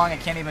 are so long it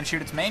can't even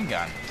shoot its main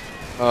gun.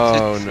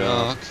 Oh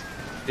no. Tetrarch.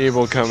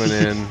 Evil coming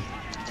in.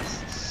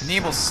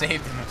 Nebel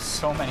saved him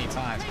so many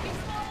times.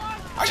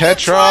 Are you Tetrarch!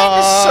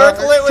 trying to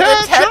circle it with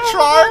a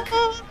Tetrarch!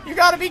 Tetrarch? You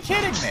gotta be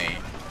kidding me.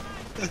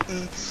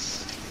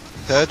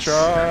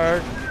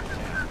 Tetrarch.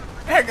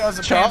 There goes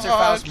the Charge.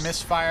 Panzerfaust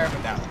misfire,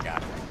 but that one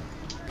got him.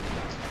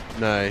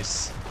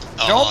 Nice.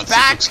 Oh, Go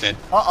back! Tetrarch's dead.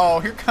 Uh-oh,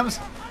 here comes...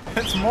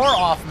 It's more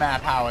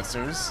off-map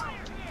howitzers.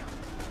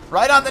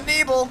 Right on the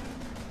Nebel,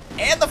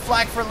 and the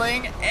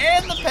Flakverling,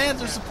 and the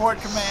Panzer Support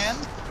Command.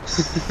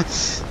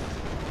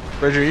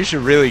 Bridger, you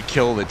should really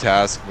kill the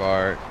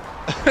taskbar.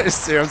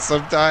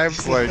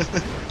 Sometimes, like,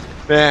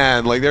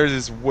 man, like there's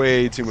just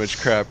way too much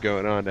crap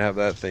going on to have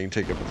that thing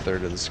take up a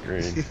third of the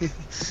screen.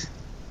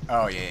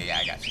 Oh, yeah,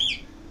 I got you.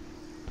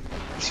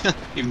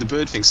 Even the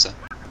bird thinks so.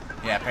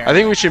 Yeah, I apparently.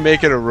 think we should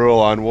make it a rule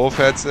on Wolf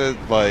headset,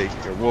 like,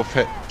 or Wolf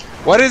head.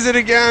 What is it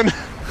again?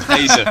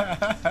 Laser.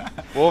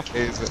 Wolf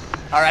headset.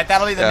 Alright,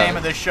 that'll be the Yeah. name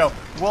of this show.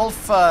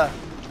 Wolf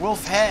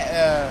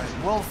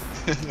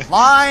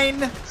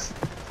Line!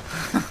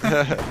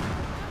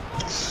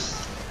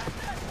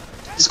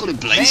 It's got a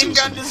blaze Main or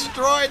gun something.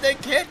 destroyed, they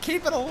can't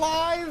keep it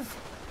alive!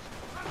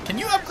 Can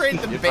you upgrade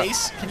the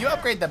base? Can you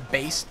upgrade the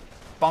base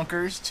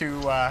bunkers to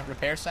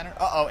repair center?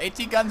 Uh-oh,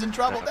 AT gun's in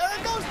trouble. There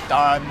it goes.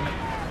 Done.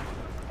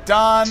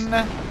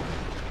 Done.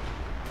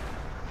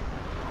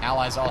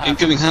 Allies all have...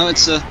 Incoming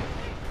howitzer.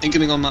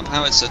 Incoming on map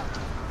howitzer.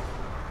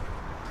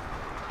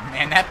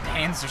 Man, that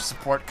Panzer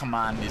support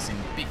command is in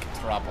big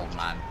trouble,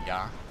 man.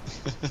 Yeah.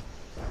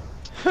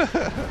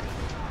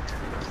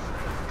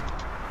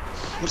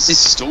 What's this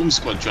storm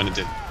squad trying to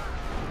do?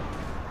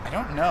 I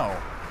don't know.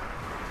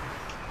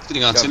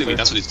 Getting artillery,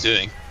 that's what it's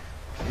doing.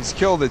 He's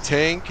killed a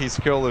tank. He's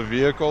killed a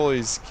vehicle.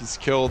 He's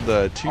killed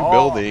two Oh,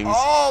 buildings.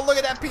 Oh, look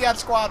at that Piat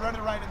squad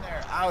running right in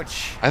there.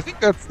 Ouch. I think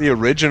that's the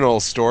original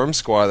Storm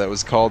Squad that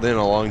was called in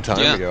a long time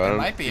Yeah, ago. I It don't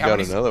might think be. we How got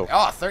many? another one.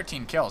 Oh,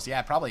 13 kills. Yeah,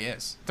 it probably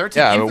is. 13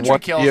 Yeah, but infantry one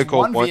kills, vehicle,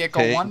 one one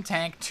vehicle, tank. one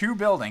tank, 2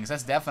 buildings.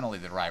 That's definitely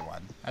the right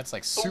one. That's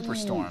like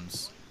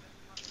superstorms.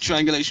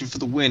 Triangulation for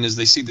the win as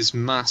they see this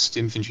massed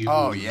infantry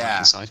Oh, horde yeah.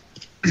 inside.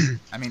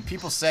 I mean,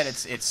 people said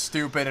it's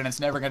stupid and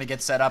it's never going to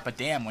get set up, but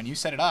damn, when you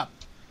set it up.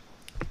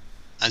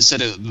 And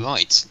set it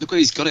right. Look where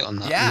he's got it on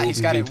that. Yeah,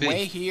 he's got northern it VP.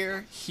 way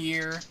here,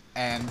 here,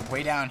 and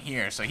way down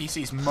here. So he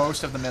sees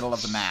most of the middle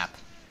of the map.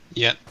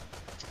 Yep.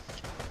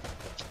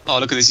 Oh,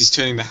 look at this. He's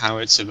turning the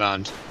howitzer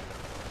around.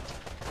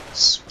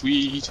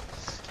 Sweet.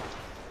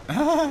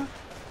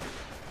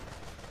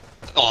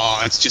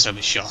 Oh, it's just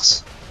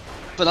overshot.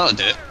 But that'll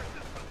do it.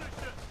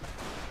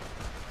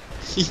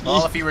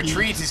 Well, if he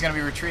retreats, he's going to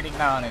be retreating.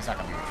 No, he's not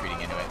going to be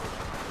retreating into it.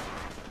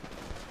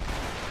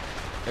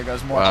 There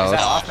goes more. Wow, Is that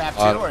that's off map a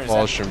lot too, of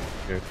Wallstrom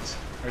units.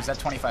 or is that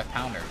 25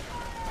 pounder?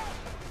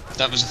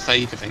 That was a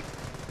fake, I think.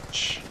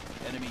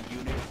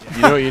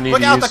 You know what you need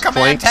Look to out, use? the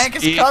command Flank tank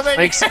is speed, coming!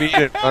 Flank speed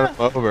and run them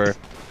over.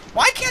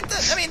 Why can't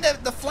the... I mean,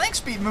 the flank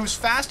speed moves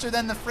faster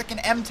than the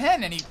frickin'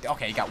 M10, and he...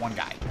 Okay, he got one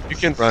guy. You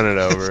can run it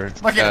over.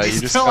 Look at him,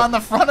 he's still on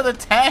the front of the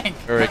tank.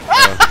 There we go.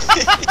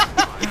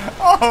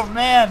 Oh,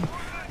 man.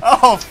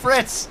 Oh,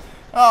 Fritz.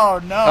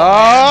 Oh, no,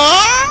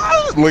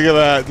 Oh! Look at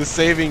that. The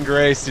saving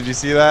grace. Did you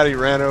see that? He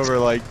ran over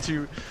like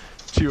two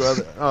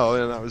other... Oh,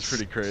 man, that was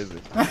pretty crazy.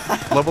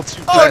 Level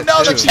 2 Oh,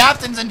 no, the too.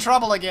 captain's in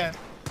trouble again.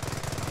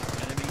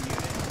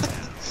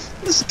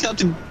 That's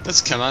Captain.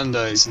 That's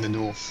Commandos in the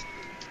north.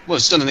 Well,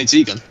 it's done an AT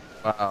gun.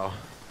 Wow.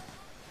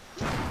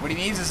 What he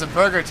needs is a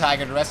burger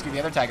tiger to rescue the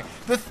other tiger.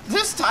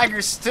 This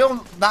tiger's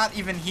still not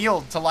even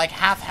healed to like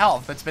half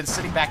health. It's been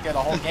sitting back there the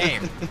whole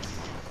game.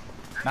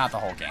 Not the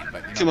whole game,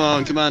 but you know. Come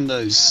on,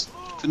 Commandos.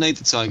 Grenade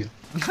the tiger.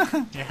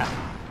 Yeah.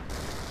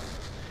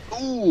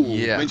 Ooh,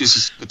 Yeah. maybe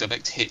just a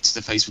direct hit to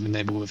the face with the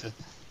neighbour with her.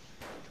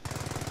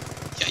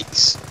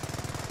 Yikes.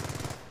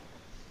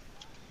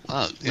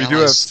 Wow, the We do have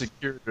Allies-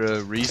 secured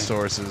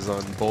resources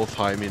on both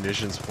high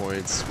munitions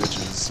points, which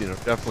is, you know,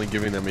 definitely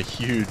giving them a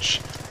huge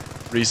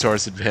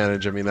resource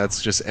advantage. I mean,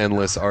 that's just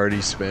endless arty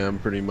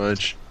spam, pretty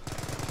much.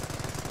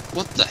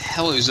 What the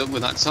hell is up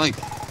with that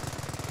tiger?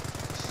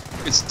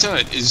 Its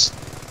turret is...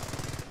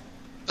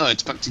 Oh,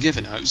 it's back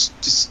together now. It's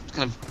just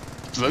kind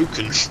of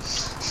broken.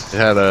 It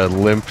had a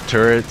limp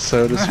turret,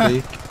 so to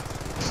speak.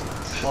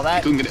 Well,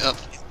 that... Couldn't get it up.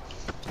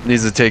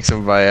 Needs to take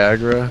some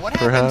Viagra, What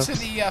happened perhaps. to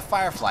the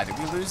Firefly? Did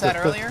we lose that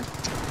earlier?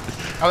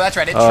 Oh, that's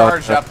right. It Oh,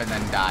 charged up and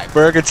then died.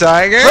 Burger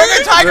Tiger!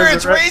 Burger Tiger,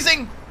 it's Resurrect-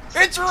 raising!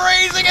 It's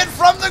raising it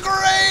from the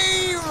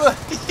grave!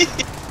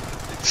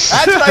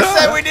 That's what I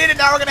said we needed.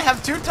 Now we're gonna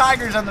have two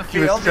tigers on the He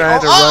was field. trying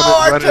to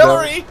Oh, run it over.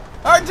 artillery!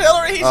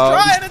 Artillery! He's Oh,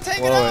 trying just to take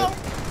it blow it.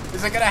 out.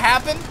 Is it gonna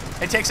happen?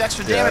 It takes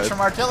extra Yeah, damage it-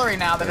 from artillery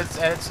now that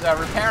it's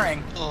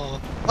repairing.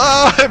 Oh.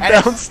 Oh, it And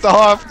it's- bounced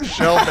off! The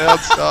shell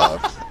bounced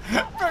off.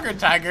 Burger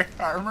Tiger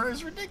armor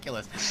is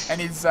ridiculous, and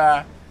it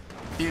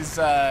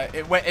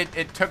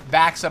took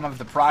back some of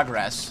the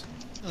progress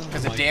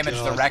because Oh it my damaged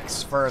the God.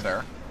 Rex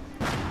further.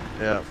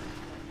 Yeah.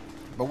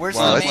 But where's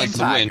Wow, the that's main like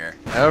the win. tiger?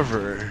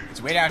 Ever.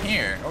 It's way down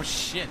here. Oh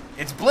shit!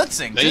 It's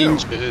blitzing too.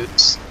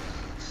 Dangerous.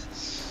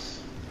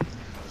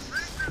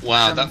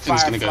 Wow, that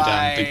thing's gonna go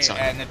down big Firefly,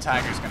 time. and the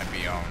tiger's gonna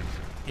be owned.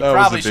 He That was a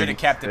probably big should have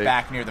kept it mistake.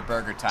 back near the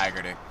Burger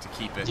Tiger to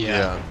keep it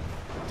Yeah.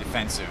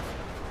 defensive.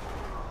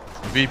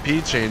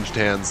 VP changed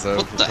hands though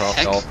What for the top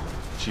heck? health.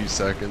 2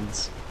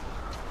 seconds.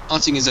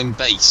 Hunting his own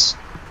base.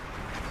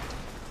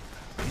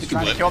 He's It could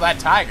trying to work. kill that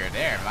tiger.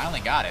 There, I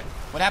finally got it.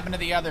 What happened to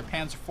the other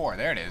Panzer IV?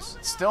 There it is.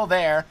 It's still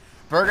there.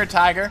 Burger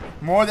Tiger,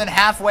 more than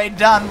halfway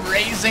done,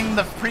 raising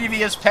the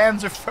previous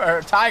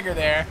Tiger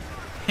there.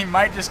 He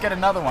might just get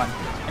another one.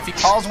 If he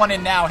calls one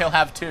in now, he'll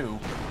have two.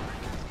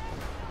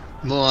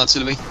 More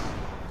artillery.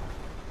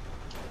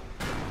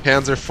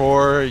 Panzer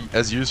IV,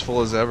 as useful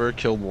as ever,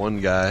 killed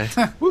one guy.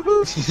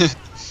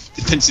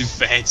 Defensive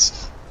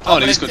feds. Oh,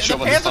 But he's it- got the shot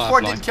by the Panzer IV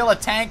Firefly. did kill a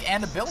tank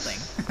and a building.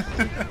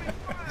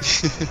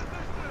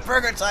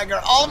 Burger Tiger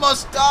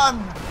almost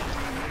done.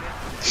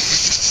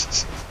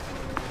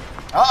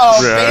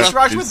 Uh-oh, Right. base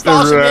rush with It's the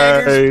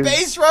Fallschirmjägers. rise.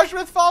 Base rush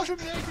with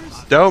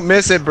Fallschirmjägers. Don't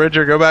miss it,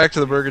 Bridger. Go back to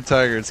the Burger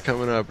Tiger. It's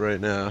coming up right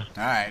now. All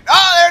right.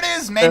 Oh, there it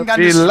is. Main gun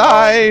Be destroyed.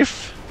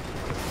 life.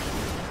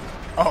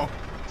 Oh.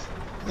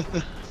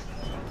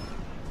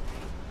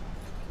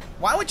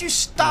 Why would you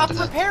stop I don't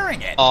know.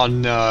 repairing it? Oh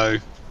no.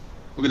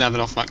 We're gonna have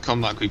an off-map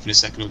combat group in a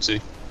second or two.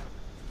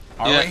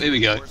 Are Yeah, we? here we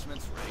go.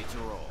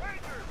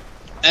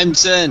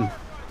 M10.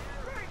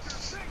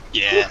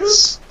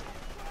 Yes.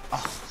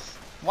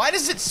 Why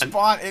does it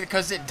spawn?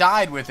 Because it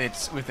died with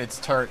its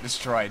turret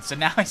destroyed. So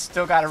now I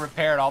still got to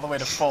repair it all the way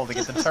to full to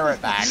get the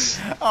turret back.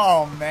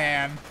 Oh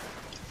man.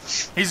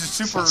 He's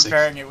super Classic.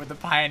 repairing it with the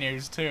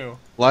Pioneers too.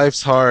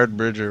 Life's hard,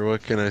 Bridger.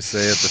 What can I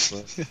say at the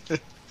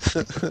front?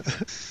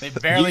 They're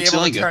barely You able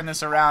to tiger. turn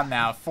this around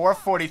now.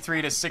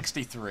 443 to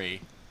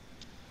 63.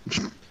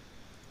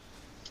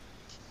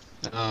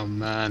 Oh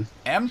man.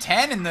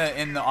 M10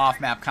 in the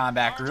off-map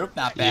combat group,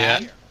 not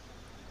bad. Yeah.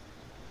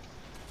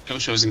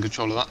 Elshow's in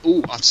control of that.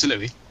 Ooh,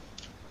 artillery.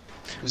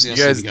 Where's the You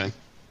artillery guys- going?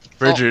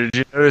 Bridger, did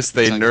you notice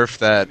they Tiger. nerfed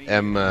that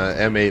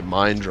M8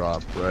 mine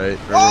drop, right?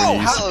 Remember Oh, when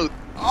you used Hello.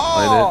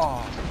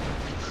 Oh!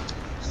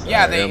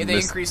 Yeah, Sorry, I they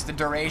missed- increased the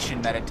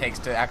duration that it takes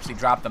to actually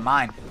drop the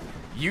mine.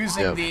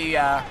 Using Yep. the,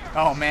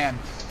 oh man.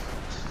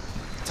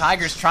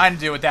 Tiger's trying to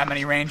do it with that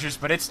many Rangers,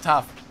 but it's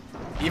tough.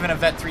 Even a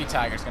Vet 3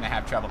 Tiger's gonna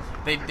have trouble.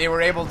 They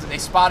were able to, they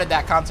spotted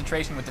that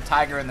concentration with the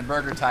Tiger and the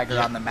Burger Tiger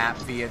on the map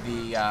via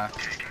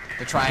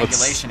the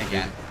triangulation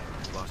again.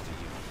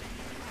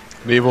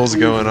 Nebel's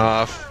going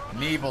off.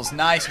 Neebles,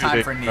 nice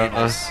time for Uh-uh.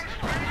 Neebles.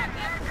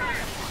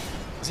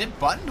 Is it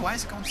buttoned? Why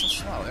is it going so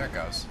slow? There it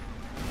goes.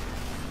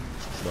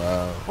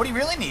 Wow. What he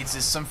really needs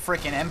is some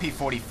frickin'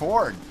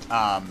 MP44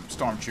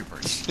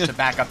 stormtroopers to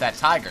back up that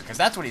Tiger, because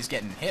that's what he's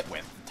getting hit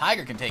with.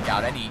 Tiger can take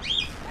out any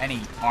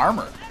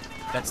armor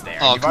that's there.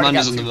 Oh, You've already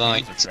commander's got on the two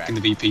right, Panzer Trek. in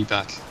the BP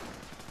pack.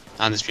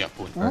 And the strap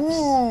point.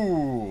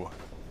 Ooh!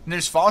 And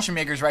there's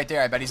Fallschirmjägers right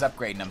there. I bet he's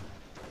upgrading them.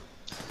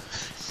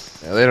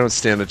 Yeah, they don't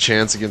stand a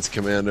chance against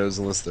commandos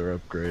unless they're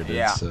upgraded.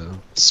 Yeah. So.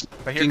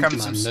 But here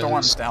comes some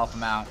storms to help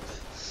him out.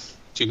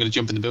 You're going to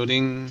jump in the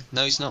building?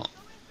 No, he's not.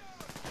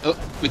 Oh,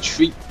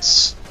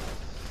 retreats.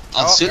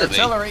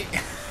 Artillery.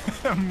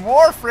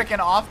 More freaking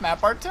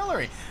off-map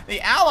artillery.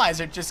 The allies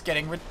are just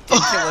getting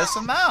ridiculous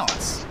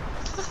amounts.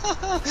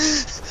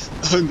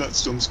 Own that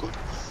storm squad.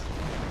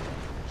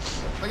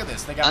 Look at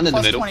this. They got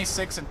plus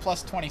 26 and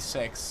plus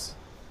 26.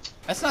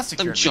 That's not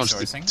secured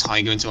resourcing. The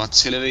Tiger into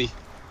artillery.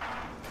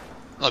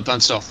 Oh, it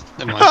bounced off.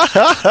 Never mind.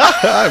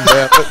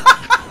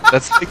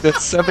 That's like the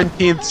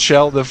 17th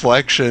shell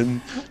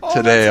deflection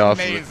today off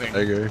of the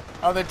Tiger.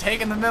 Oh, they're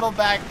taking the middle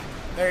back.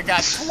 They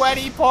got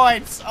 20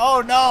 points.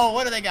 Oh no,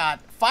 what do they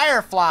got?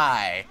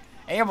 Firefly.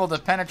 Able to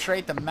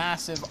penetrate the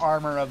massive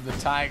armor of the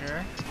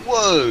Tiger.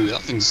 Whoa,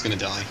 that thing's gonna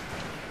die.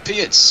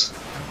 Piets.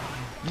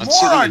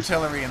 More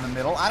artillery in the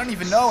middle. I don't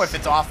even know if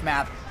it's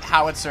off-map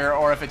howitzer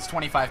or if it's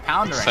 25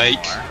 pounder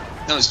anymore.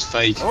 That was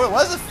fake. Oh, it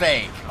was a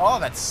fake. Oh,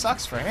 that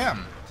sucks for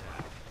him.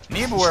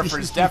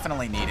 Nebelwerfer's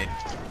definitely needed.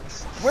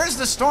 Where's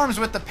the storms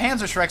with the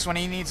Panzerschrecks when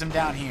he needs them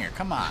down here?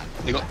 Come on.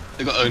 They got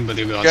owned by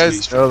the You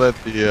guys know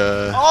that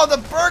the Oh, the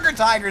Burger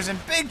Tiger's in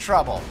big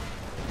trouble.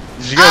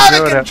 Did you guys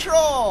know Out of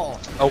control!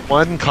 A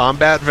 1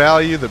 combat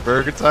value, the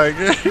Burger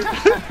Tiger?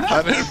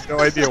 I have no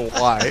idea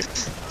why.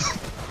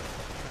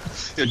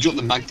 Yeah, drop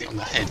the magnet on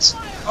the heads.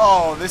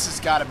 Oh, this has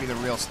got to be the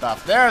real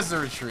stuff. There's the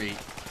retreat.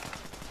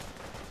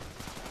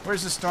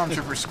 Where's the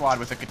Stormtrooper squad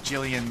with a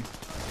gajillion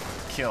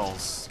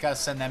kills? Gotta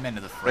send them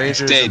into the fray.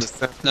 Rangers in the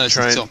center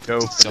trying to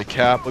go for the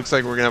cap. Looks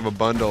like we're gonna have a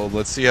bundle.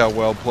 Let's see how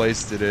well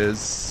placed it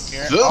is.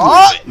 Here.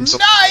 Oh,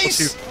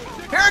 nice! Here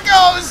it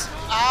goes!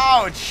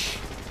 Ouch!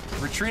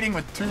 Retreating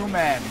with 2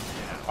 men.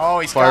 Oh,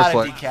 he's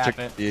gotta decap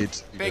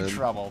it. Big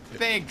trouble.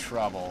 Big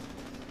trouble.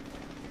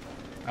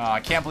 Oh,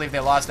 I can't believe they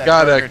lost that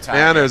Burger Tiger.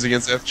 Commandos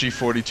against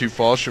FG-42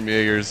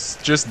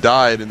 Fallschirmjägers just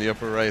died in the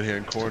upper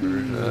right-hand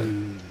corner.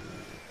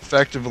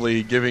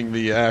 Effectively giving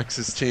the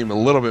Axis team a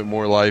little bit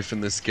more life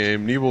in this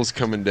game. Nebel's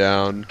coming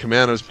down.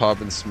 Commandos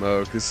popping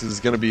smoke. This is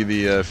going to be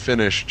the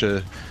finish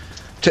to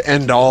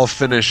end all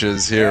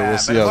finishes here. Yeah, we'll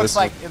see how this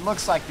it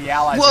looks like the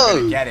Allies are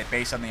going to get it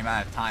based on the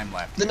amount of time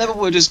left. The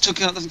Neverwhere just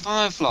took out the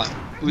Firefly.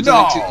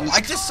 No,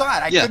 I just saw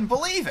it. I couldn't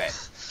believe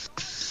it.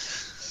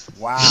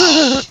 Wow.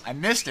 I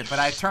missed it, but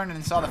I turned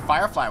and saw the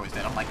Firefly was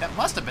dead. I'm like, that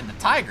must have been the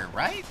Tiger,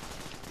 right?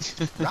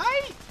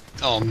 Right?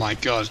 Oh my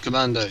god,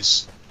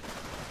 Commandos.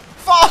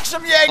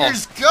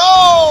 Fallschirmjägers,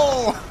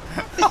 go!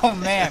 Oh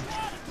man.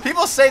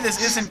 People say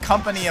this isn't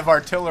company of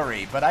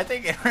artillery, but I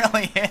think it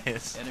really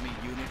is. Enemy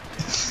unit.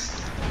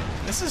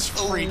 This is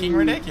freaking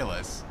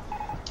ridiculous.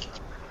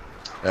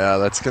 Yeah,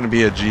 that's going to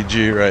be a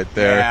GG right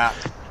there. Yeah.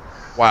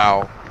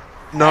 Wow.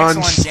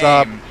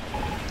 Non-stop.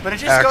 But it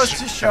just goes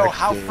to show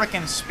how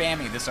freaking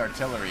spammy this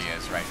artillery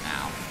is right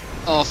now.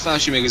 Oh,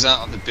 Fallschirmjäger's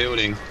out of the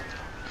building.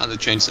 At the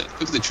train station.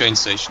 Look at the train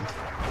station.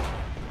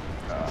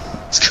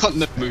 It's got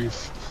no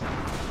move.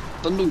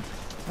 Bundle.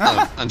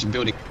 Oh,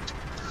 anti-building.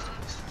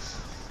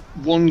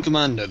 1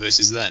 commando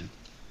versus then.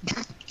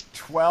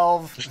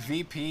 12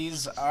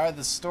 VPs. Are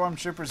the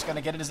Stormtroopers going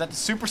to get it? Is that the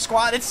Super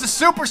Squad? It's the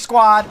Super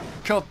Squad!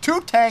 Killed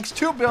 2 tanks,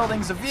 2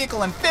 buildings, a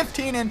vehicle, and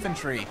 15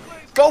 infantry.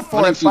 Go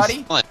for it,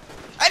 buddy.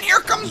 And here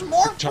comes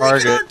more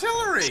freaking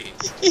artillery!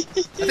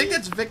 I think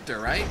that's Victor,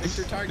 right?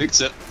 Victor target?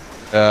 Victor.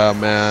 Oh,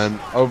 man.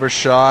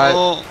 Overshot.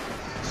 Oh.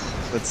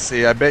 Let's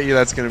see. I bet you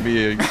that's going to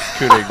be a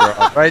coup de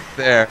grace right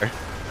there.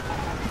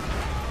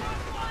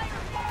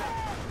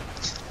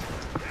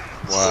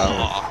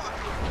 Wow.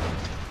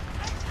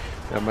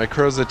 Yeah, my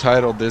Croza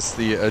titled this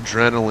the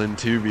Adrenaline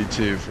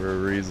 2v2 for a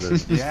reason.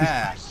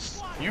 Yeah.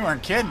 You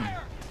weren't kidding.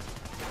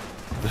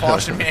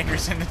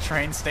 Fallschirmjägers in the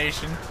train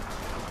station.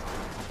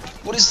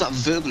 What is that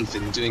verbal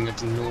thing doing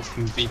up in north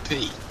from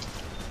VP?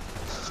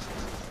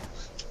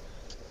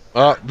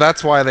 Oh,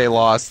 that's why they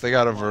lost. They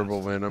got a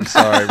verbal win. I'm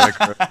sorry, my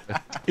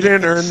Croza. You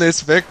didn't earn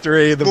this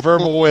victory. The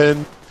verbal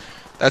win.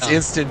 That's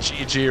instant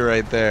GG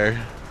right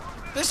there.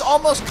 There's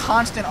almost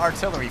constant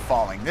artillery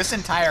falling this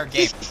entire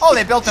game. Oh,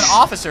 they built an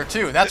officer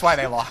too. That's why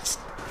they lost.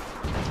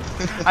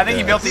 I think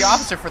he built the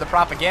officer for the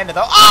propaganda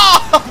though.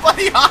 Oh, but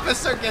the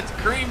officer gets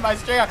creamed by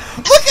Strayhawk.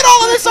 Look at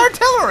all of this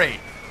artillery.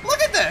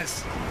 Look at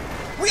this.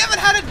 We haven't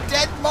had a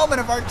dead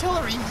moment of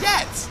artillery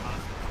yet.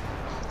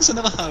 There's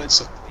another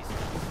howitzer.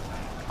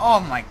 Oh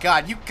my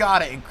god, you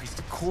gotta increase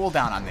the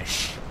cooldown on this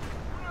shit.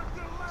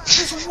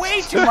 There's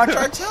way too much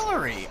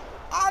artillery.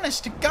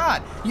 Honest to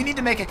God, you need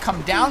to make it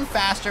come down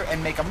faster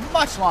and make a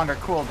much longer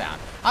cooldown.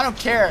 I don't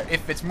care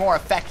if it's more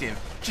effective.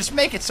 Just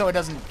make it so it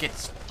doesn't get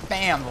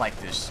spammed like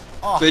this.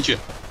 Oh. Vidya,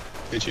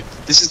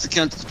 this is the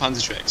counter to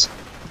Panzerschrecks.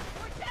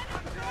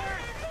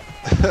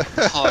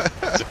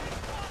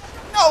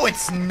 No,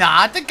 it's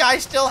not. The guy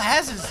still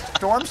has his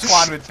Storm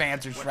Squad with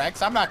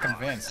Panzerschrecks. I'm not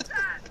convinced.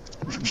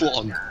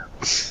 1.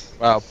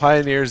 Wow,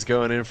 Pioneers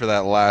going in for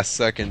that last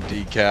second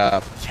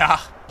decap. Yeah.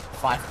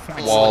 5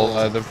 points.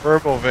 While the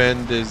Verbal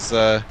Wind is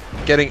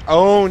getting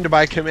owned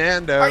by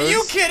Commandos. Are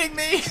you kidding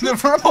me? The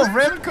Verbal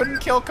Rim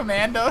couldn't kill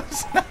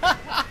Commandos?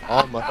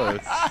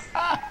 Almost.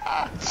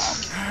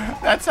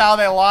 That's how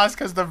they lost,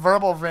 because the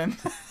verbal Wind.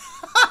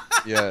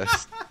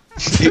 Yes.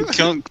 You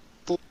can't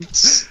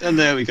points. And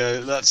there we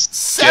go.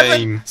 That's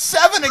game.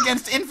 7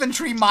 against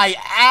infantry, my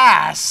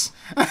ass.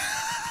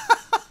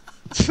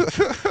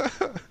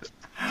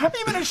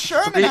 Even a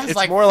Sherman has It's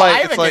like more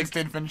 5 like- against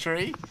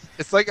infantry.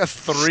 It's like a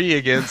 3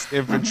 against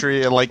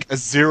infantry and like a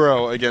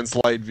 0 against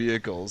light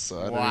vehicles. So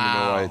I don't even know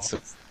Wow. why it's so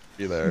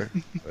be there.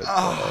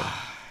 But,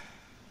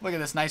 Look at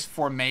this nice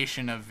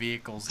formation of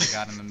vehicles they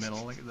got in the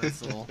middle. Look at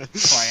this little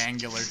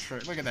triangular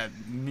trick. Look at that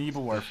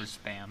Nebelwerfer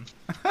spam.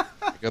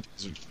 I got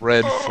these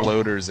red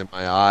floaters in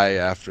my eye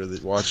after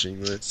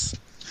watching this.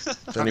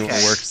 If anyone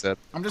Okay. works at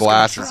I'm just going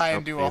glasses to try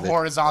and do a company,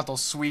 horizontal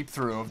sweep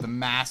through of the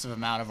massive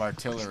amount of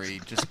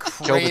artillery. Just the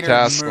cratered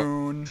Tesla.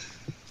 moon.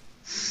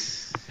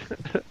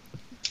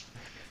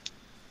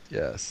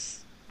 Yes.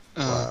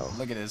 Uh, Wow.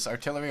 Look at this.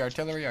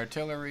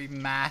 Artillery,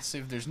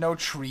 massive. There's no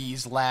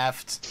trees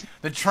left.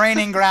 The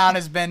training ground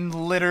has been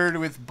littered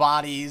with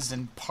bodies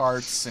and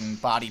parts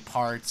and body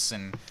parts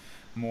and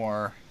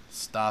more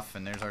stuff.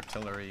 And there's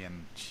artillery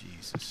and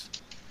Jesus.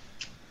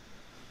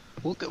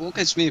 What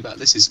gets me about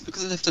this is look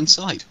at the left-hand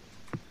side.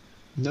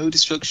 No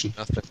destruction.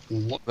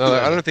 Nothing. What? No,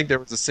 I don't think there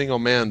was a single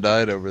man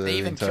died over there They the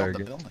even entire killed the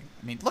game. building.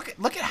 I mean, look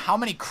at how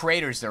many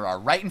craters there are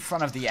right in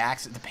front of the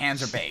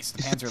Panzer base,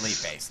 the Panzer Elite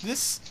base.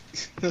 This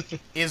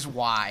is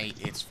why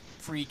it's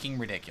freaking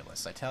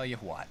ridiculous. I tell you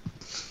what.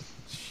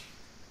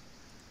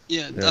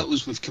 Yeah, that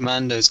was with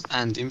commandos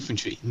and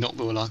infantry, not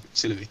Royal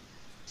Artillery.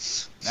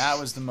 That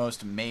was the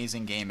most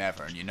amazing game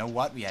ever. And you know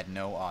what? We had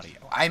no audio.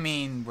 I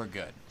mean, we're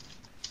good.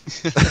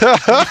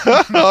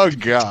 Oh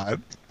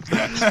God.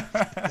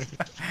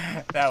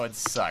 That would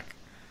suck.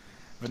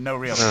 But no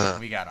real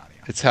we got audio.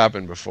 It's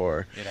happened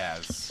before. It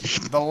has.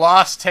 The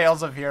lost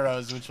Tales of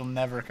Heroes, which will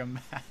never come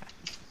back.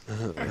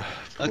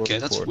 Okay,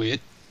 that's Poor. weird.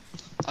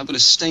 I've got a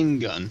stain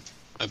gun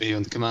over here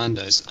on the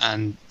commandos,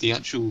 and the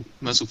actual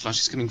muzzle flash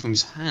is coming from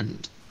his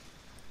hand.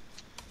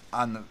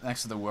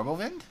 Next to the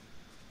Wirbelwind?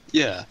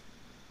 Yeah.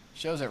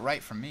 Shows it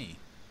right from me.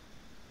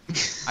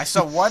 I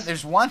saw one.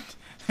 There's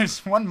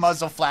one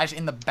muzzle flash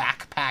in the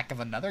backpack of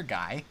another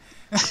guy.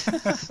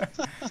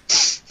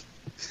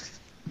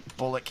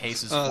 Bullet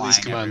cases flying these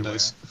everywhere.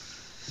 commandos.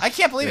 I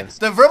can't believe Yes.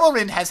 it. The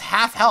Wirbelwind has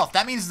half health.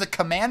 That means the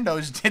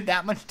commandos did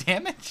that much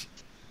damage?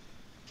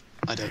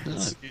 I don't know.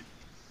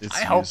 It's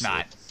I hope useless.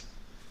 not.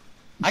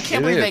 I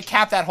can't It believe is. they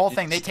capped that whole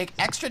thing. They take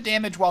extra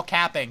damage while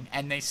capping,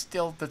 and they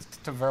still, the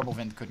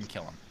Wirbelwind couldn't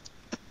kill him.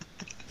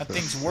 That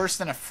thing's worse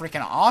than a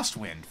freaking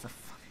Ostwind.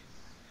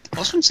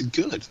 Ostwinds are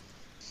good.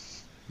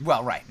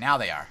 Well, right, now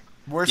they are.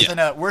 Worse Yeah. than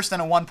a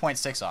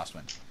 1.6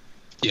 Ostwind.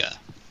 Yeah.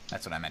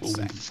 That's what I meant Or to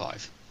say.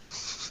 1.5.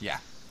 Yeah.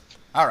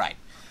 All right.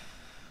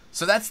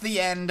 So that's the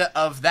end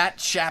of that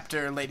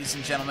chapter, ladies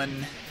and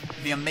gentlemen.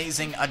 The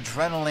amazing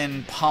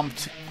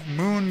adrenaline-pumped,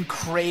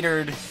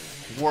 moon-cratered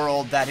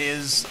world that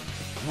is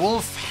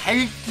Wolf.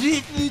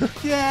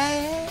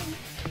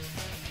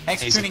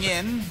 Thanks for tuning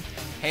in,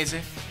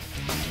 Jesus.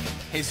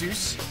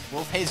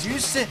 Wolf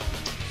Jesus.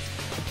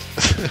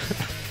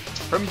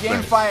 From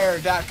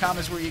GameFire.com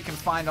is where you can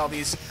find all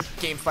these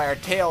GameFire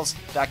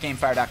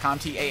tales.gamefire.com,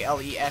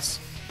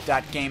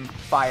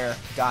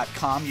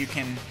 TALES.gamefire.com. You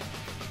can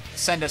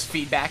send us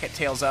feedback at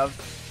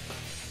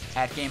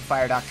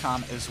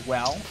talesof@gamefire.com as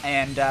well.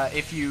 And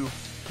if you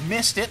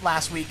missed it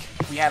last week,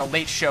 we had a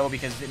late show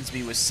because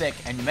Vinsby was sick,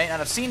 and you may not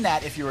have seen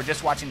that if you were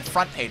just watching the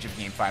front page of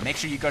GameFire. Make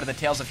sure you go to the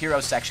Tales of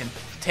Heroes section,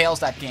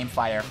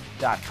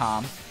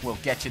 tales.gamefire.com. We'll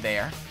get you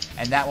there.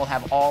 And that will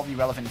have all the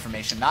relevant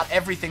information. Not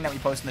everything that we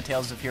post in the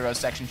Tales of Heroes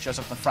section shows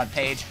up on the front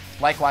page.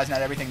 Likewise,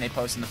 not everything they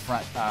post in the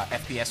front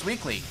FPS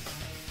Weekly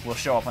will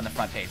show up on the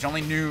front page.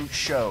 Only new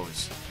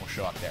shows will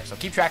show up there. So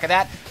keep track of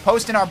that.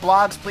 Post in our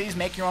blogs, please.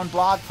 Make your own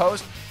blog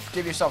post.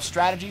 Give yourself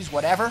strategies,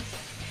 whatever.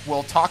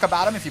 We'll talk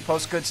about them. If you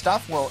post good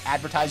stuff, we'll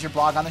advertise your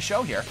blog on the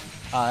show here.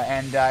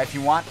 And if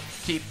you want,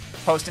 keep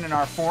posting in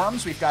our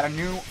forums. We've got a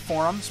new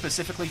forum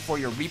specifically for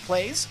your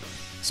replays.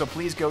 So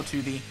please go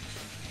to the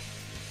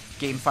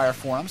GameFire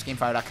forums,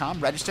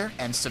 gamefire.com, register,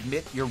 and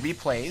submit your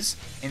replays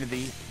into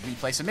the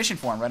replay submission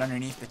form right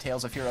underneath the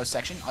Tales of Heroes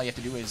section. All you have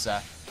to do is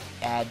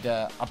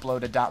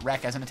upload a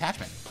 .rec as an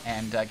attachment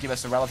and give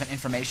us the relevant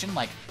information,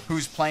 like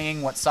who's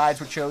playing, what sides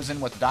were chosen,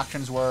 what the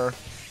doctrines were,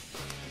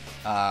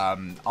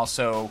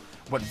 also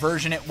what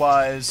version it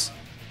was,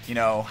 you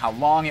know, how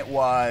long it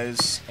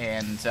was,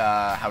 and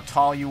how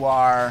tall you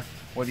are,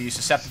 whether you're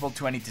susceptible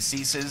to any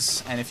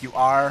diseases, and if you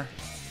are,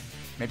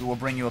 maybe we'll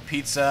bring you a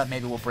pizza.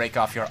 Maybe we'll break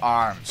off your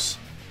arms.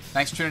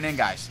 Thanks for tuning in,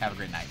 guys. Have a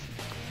great night.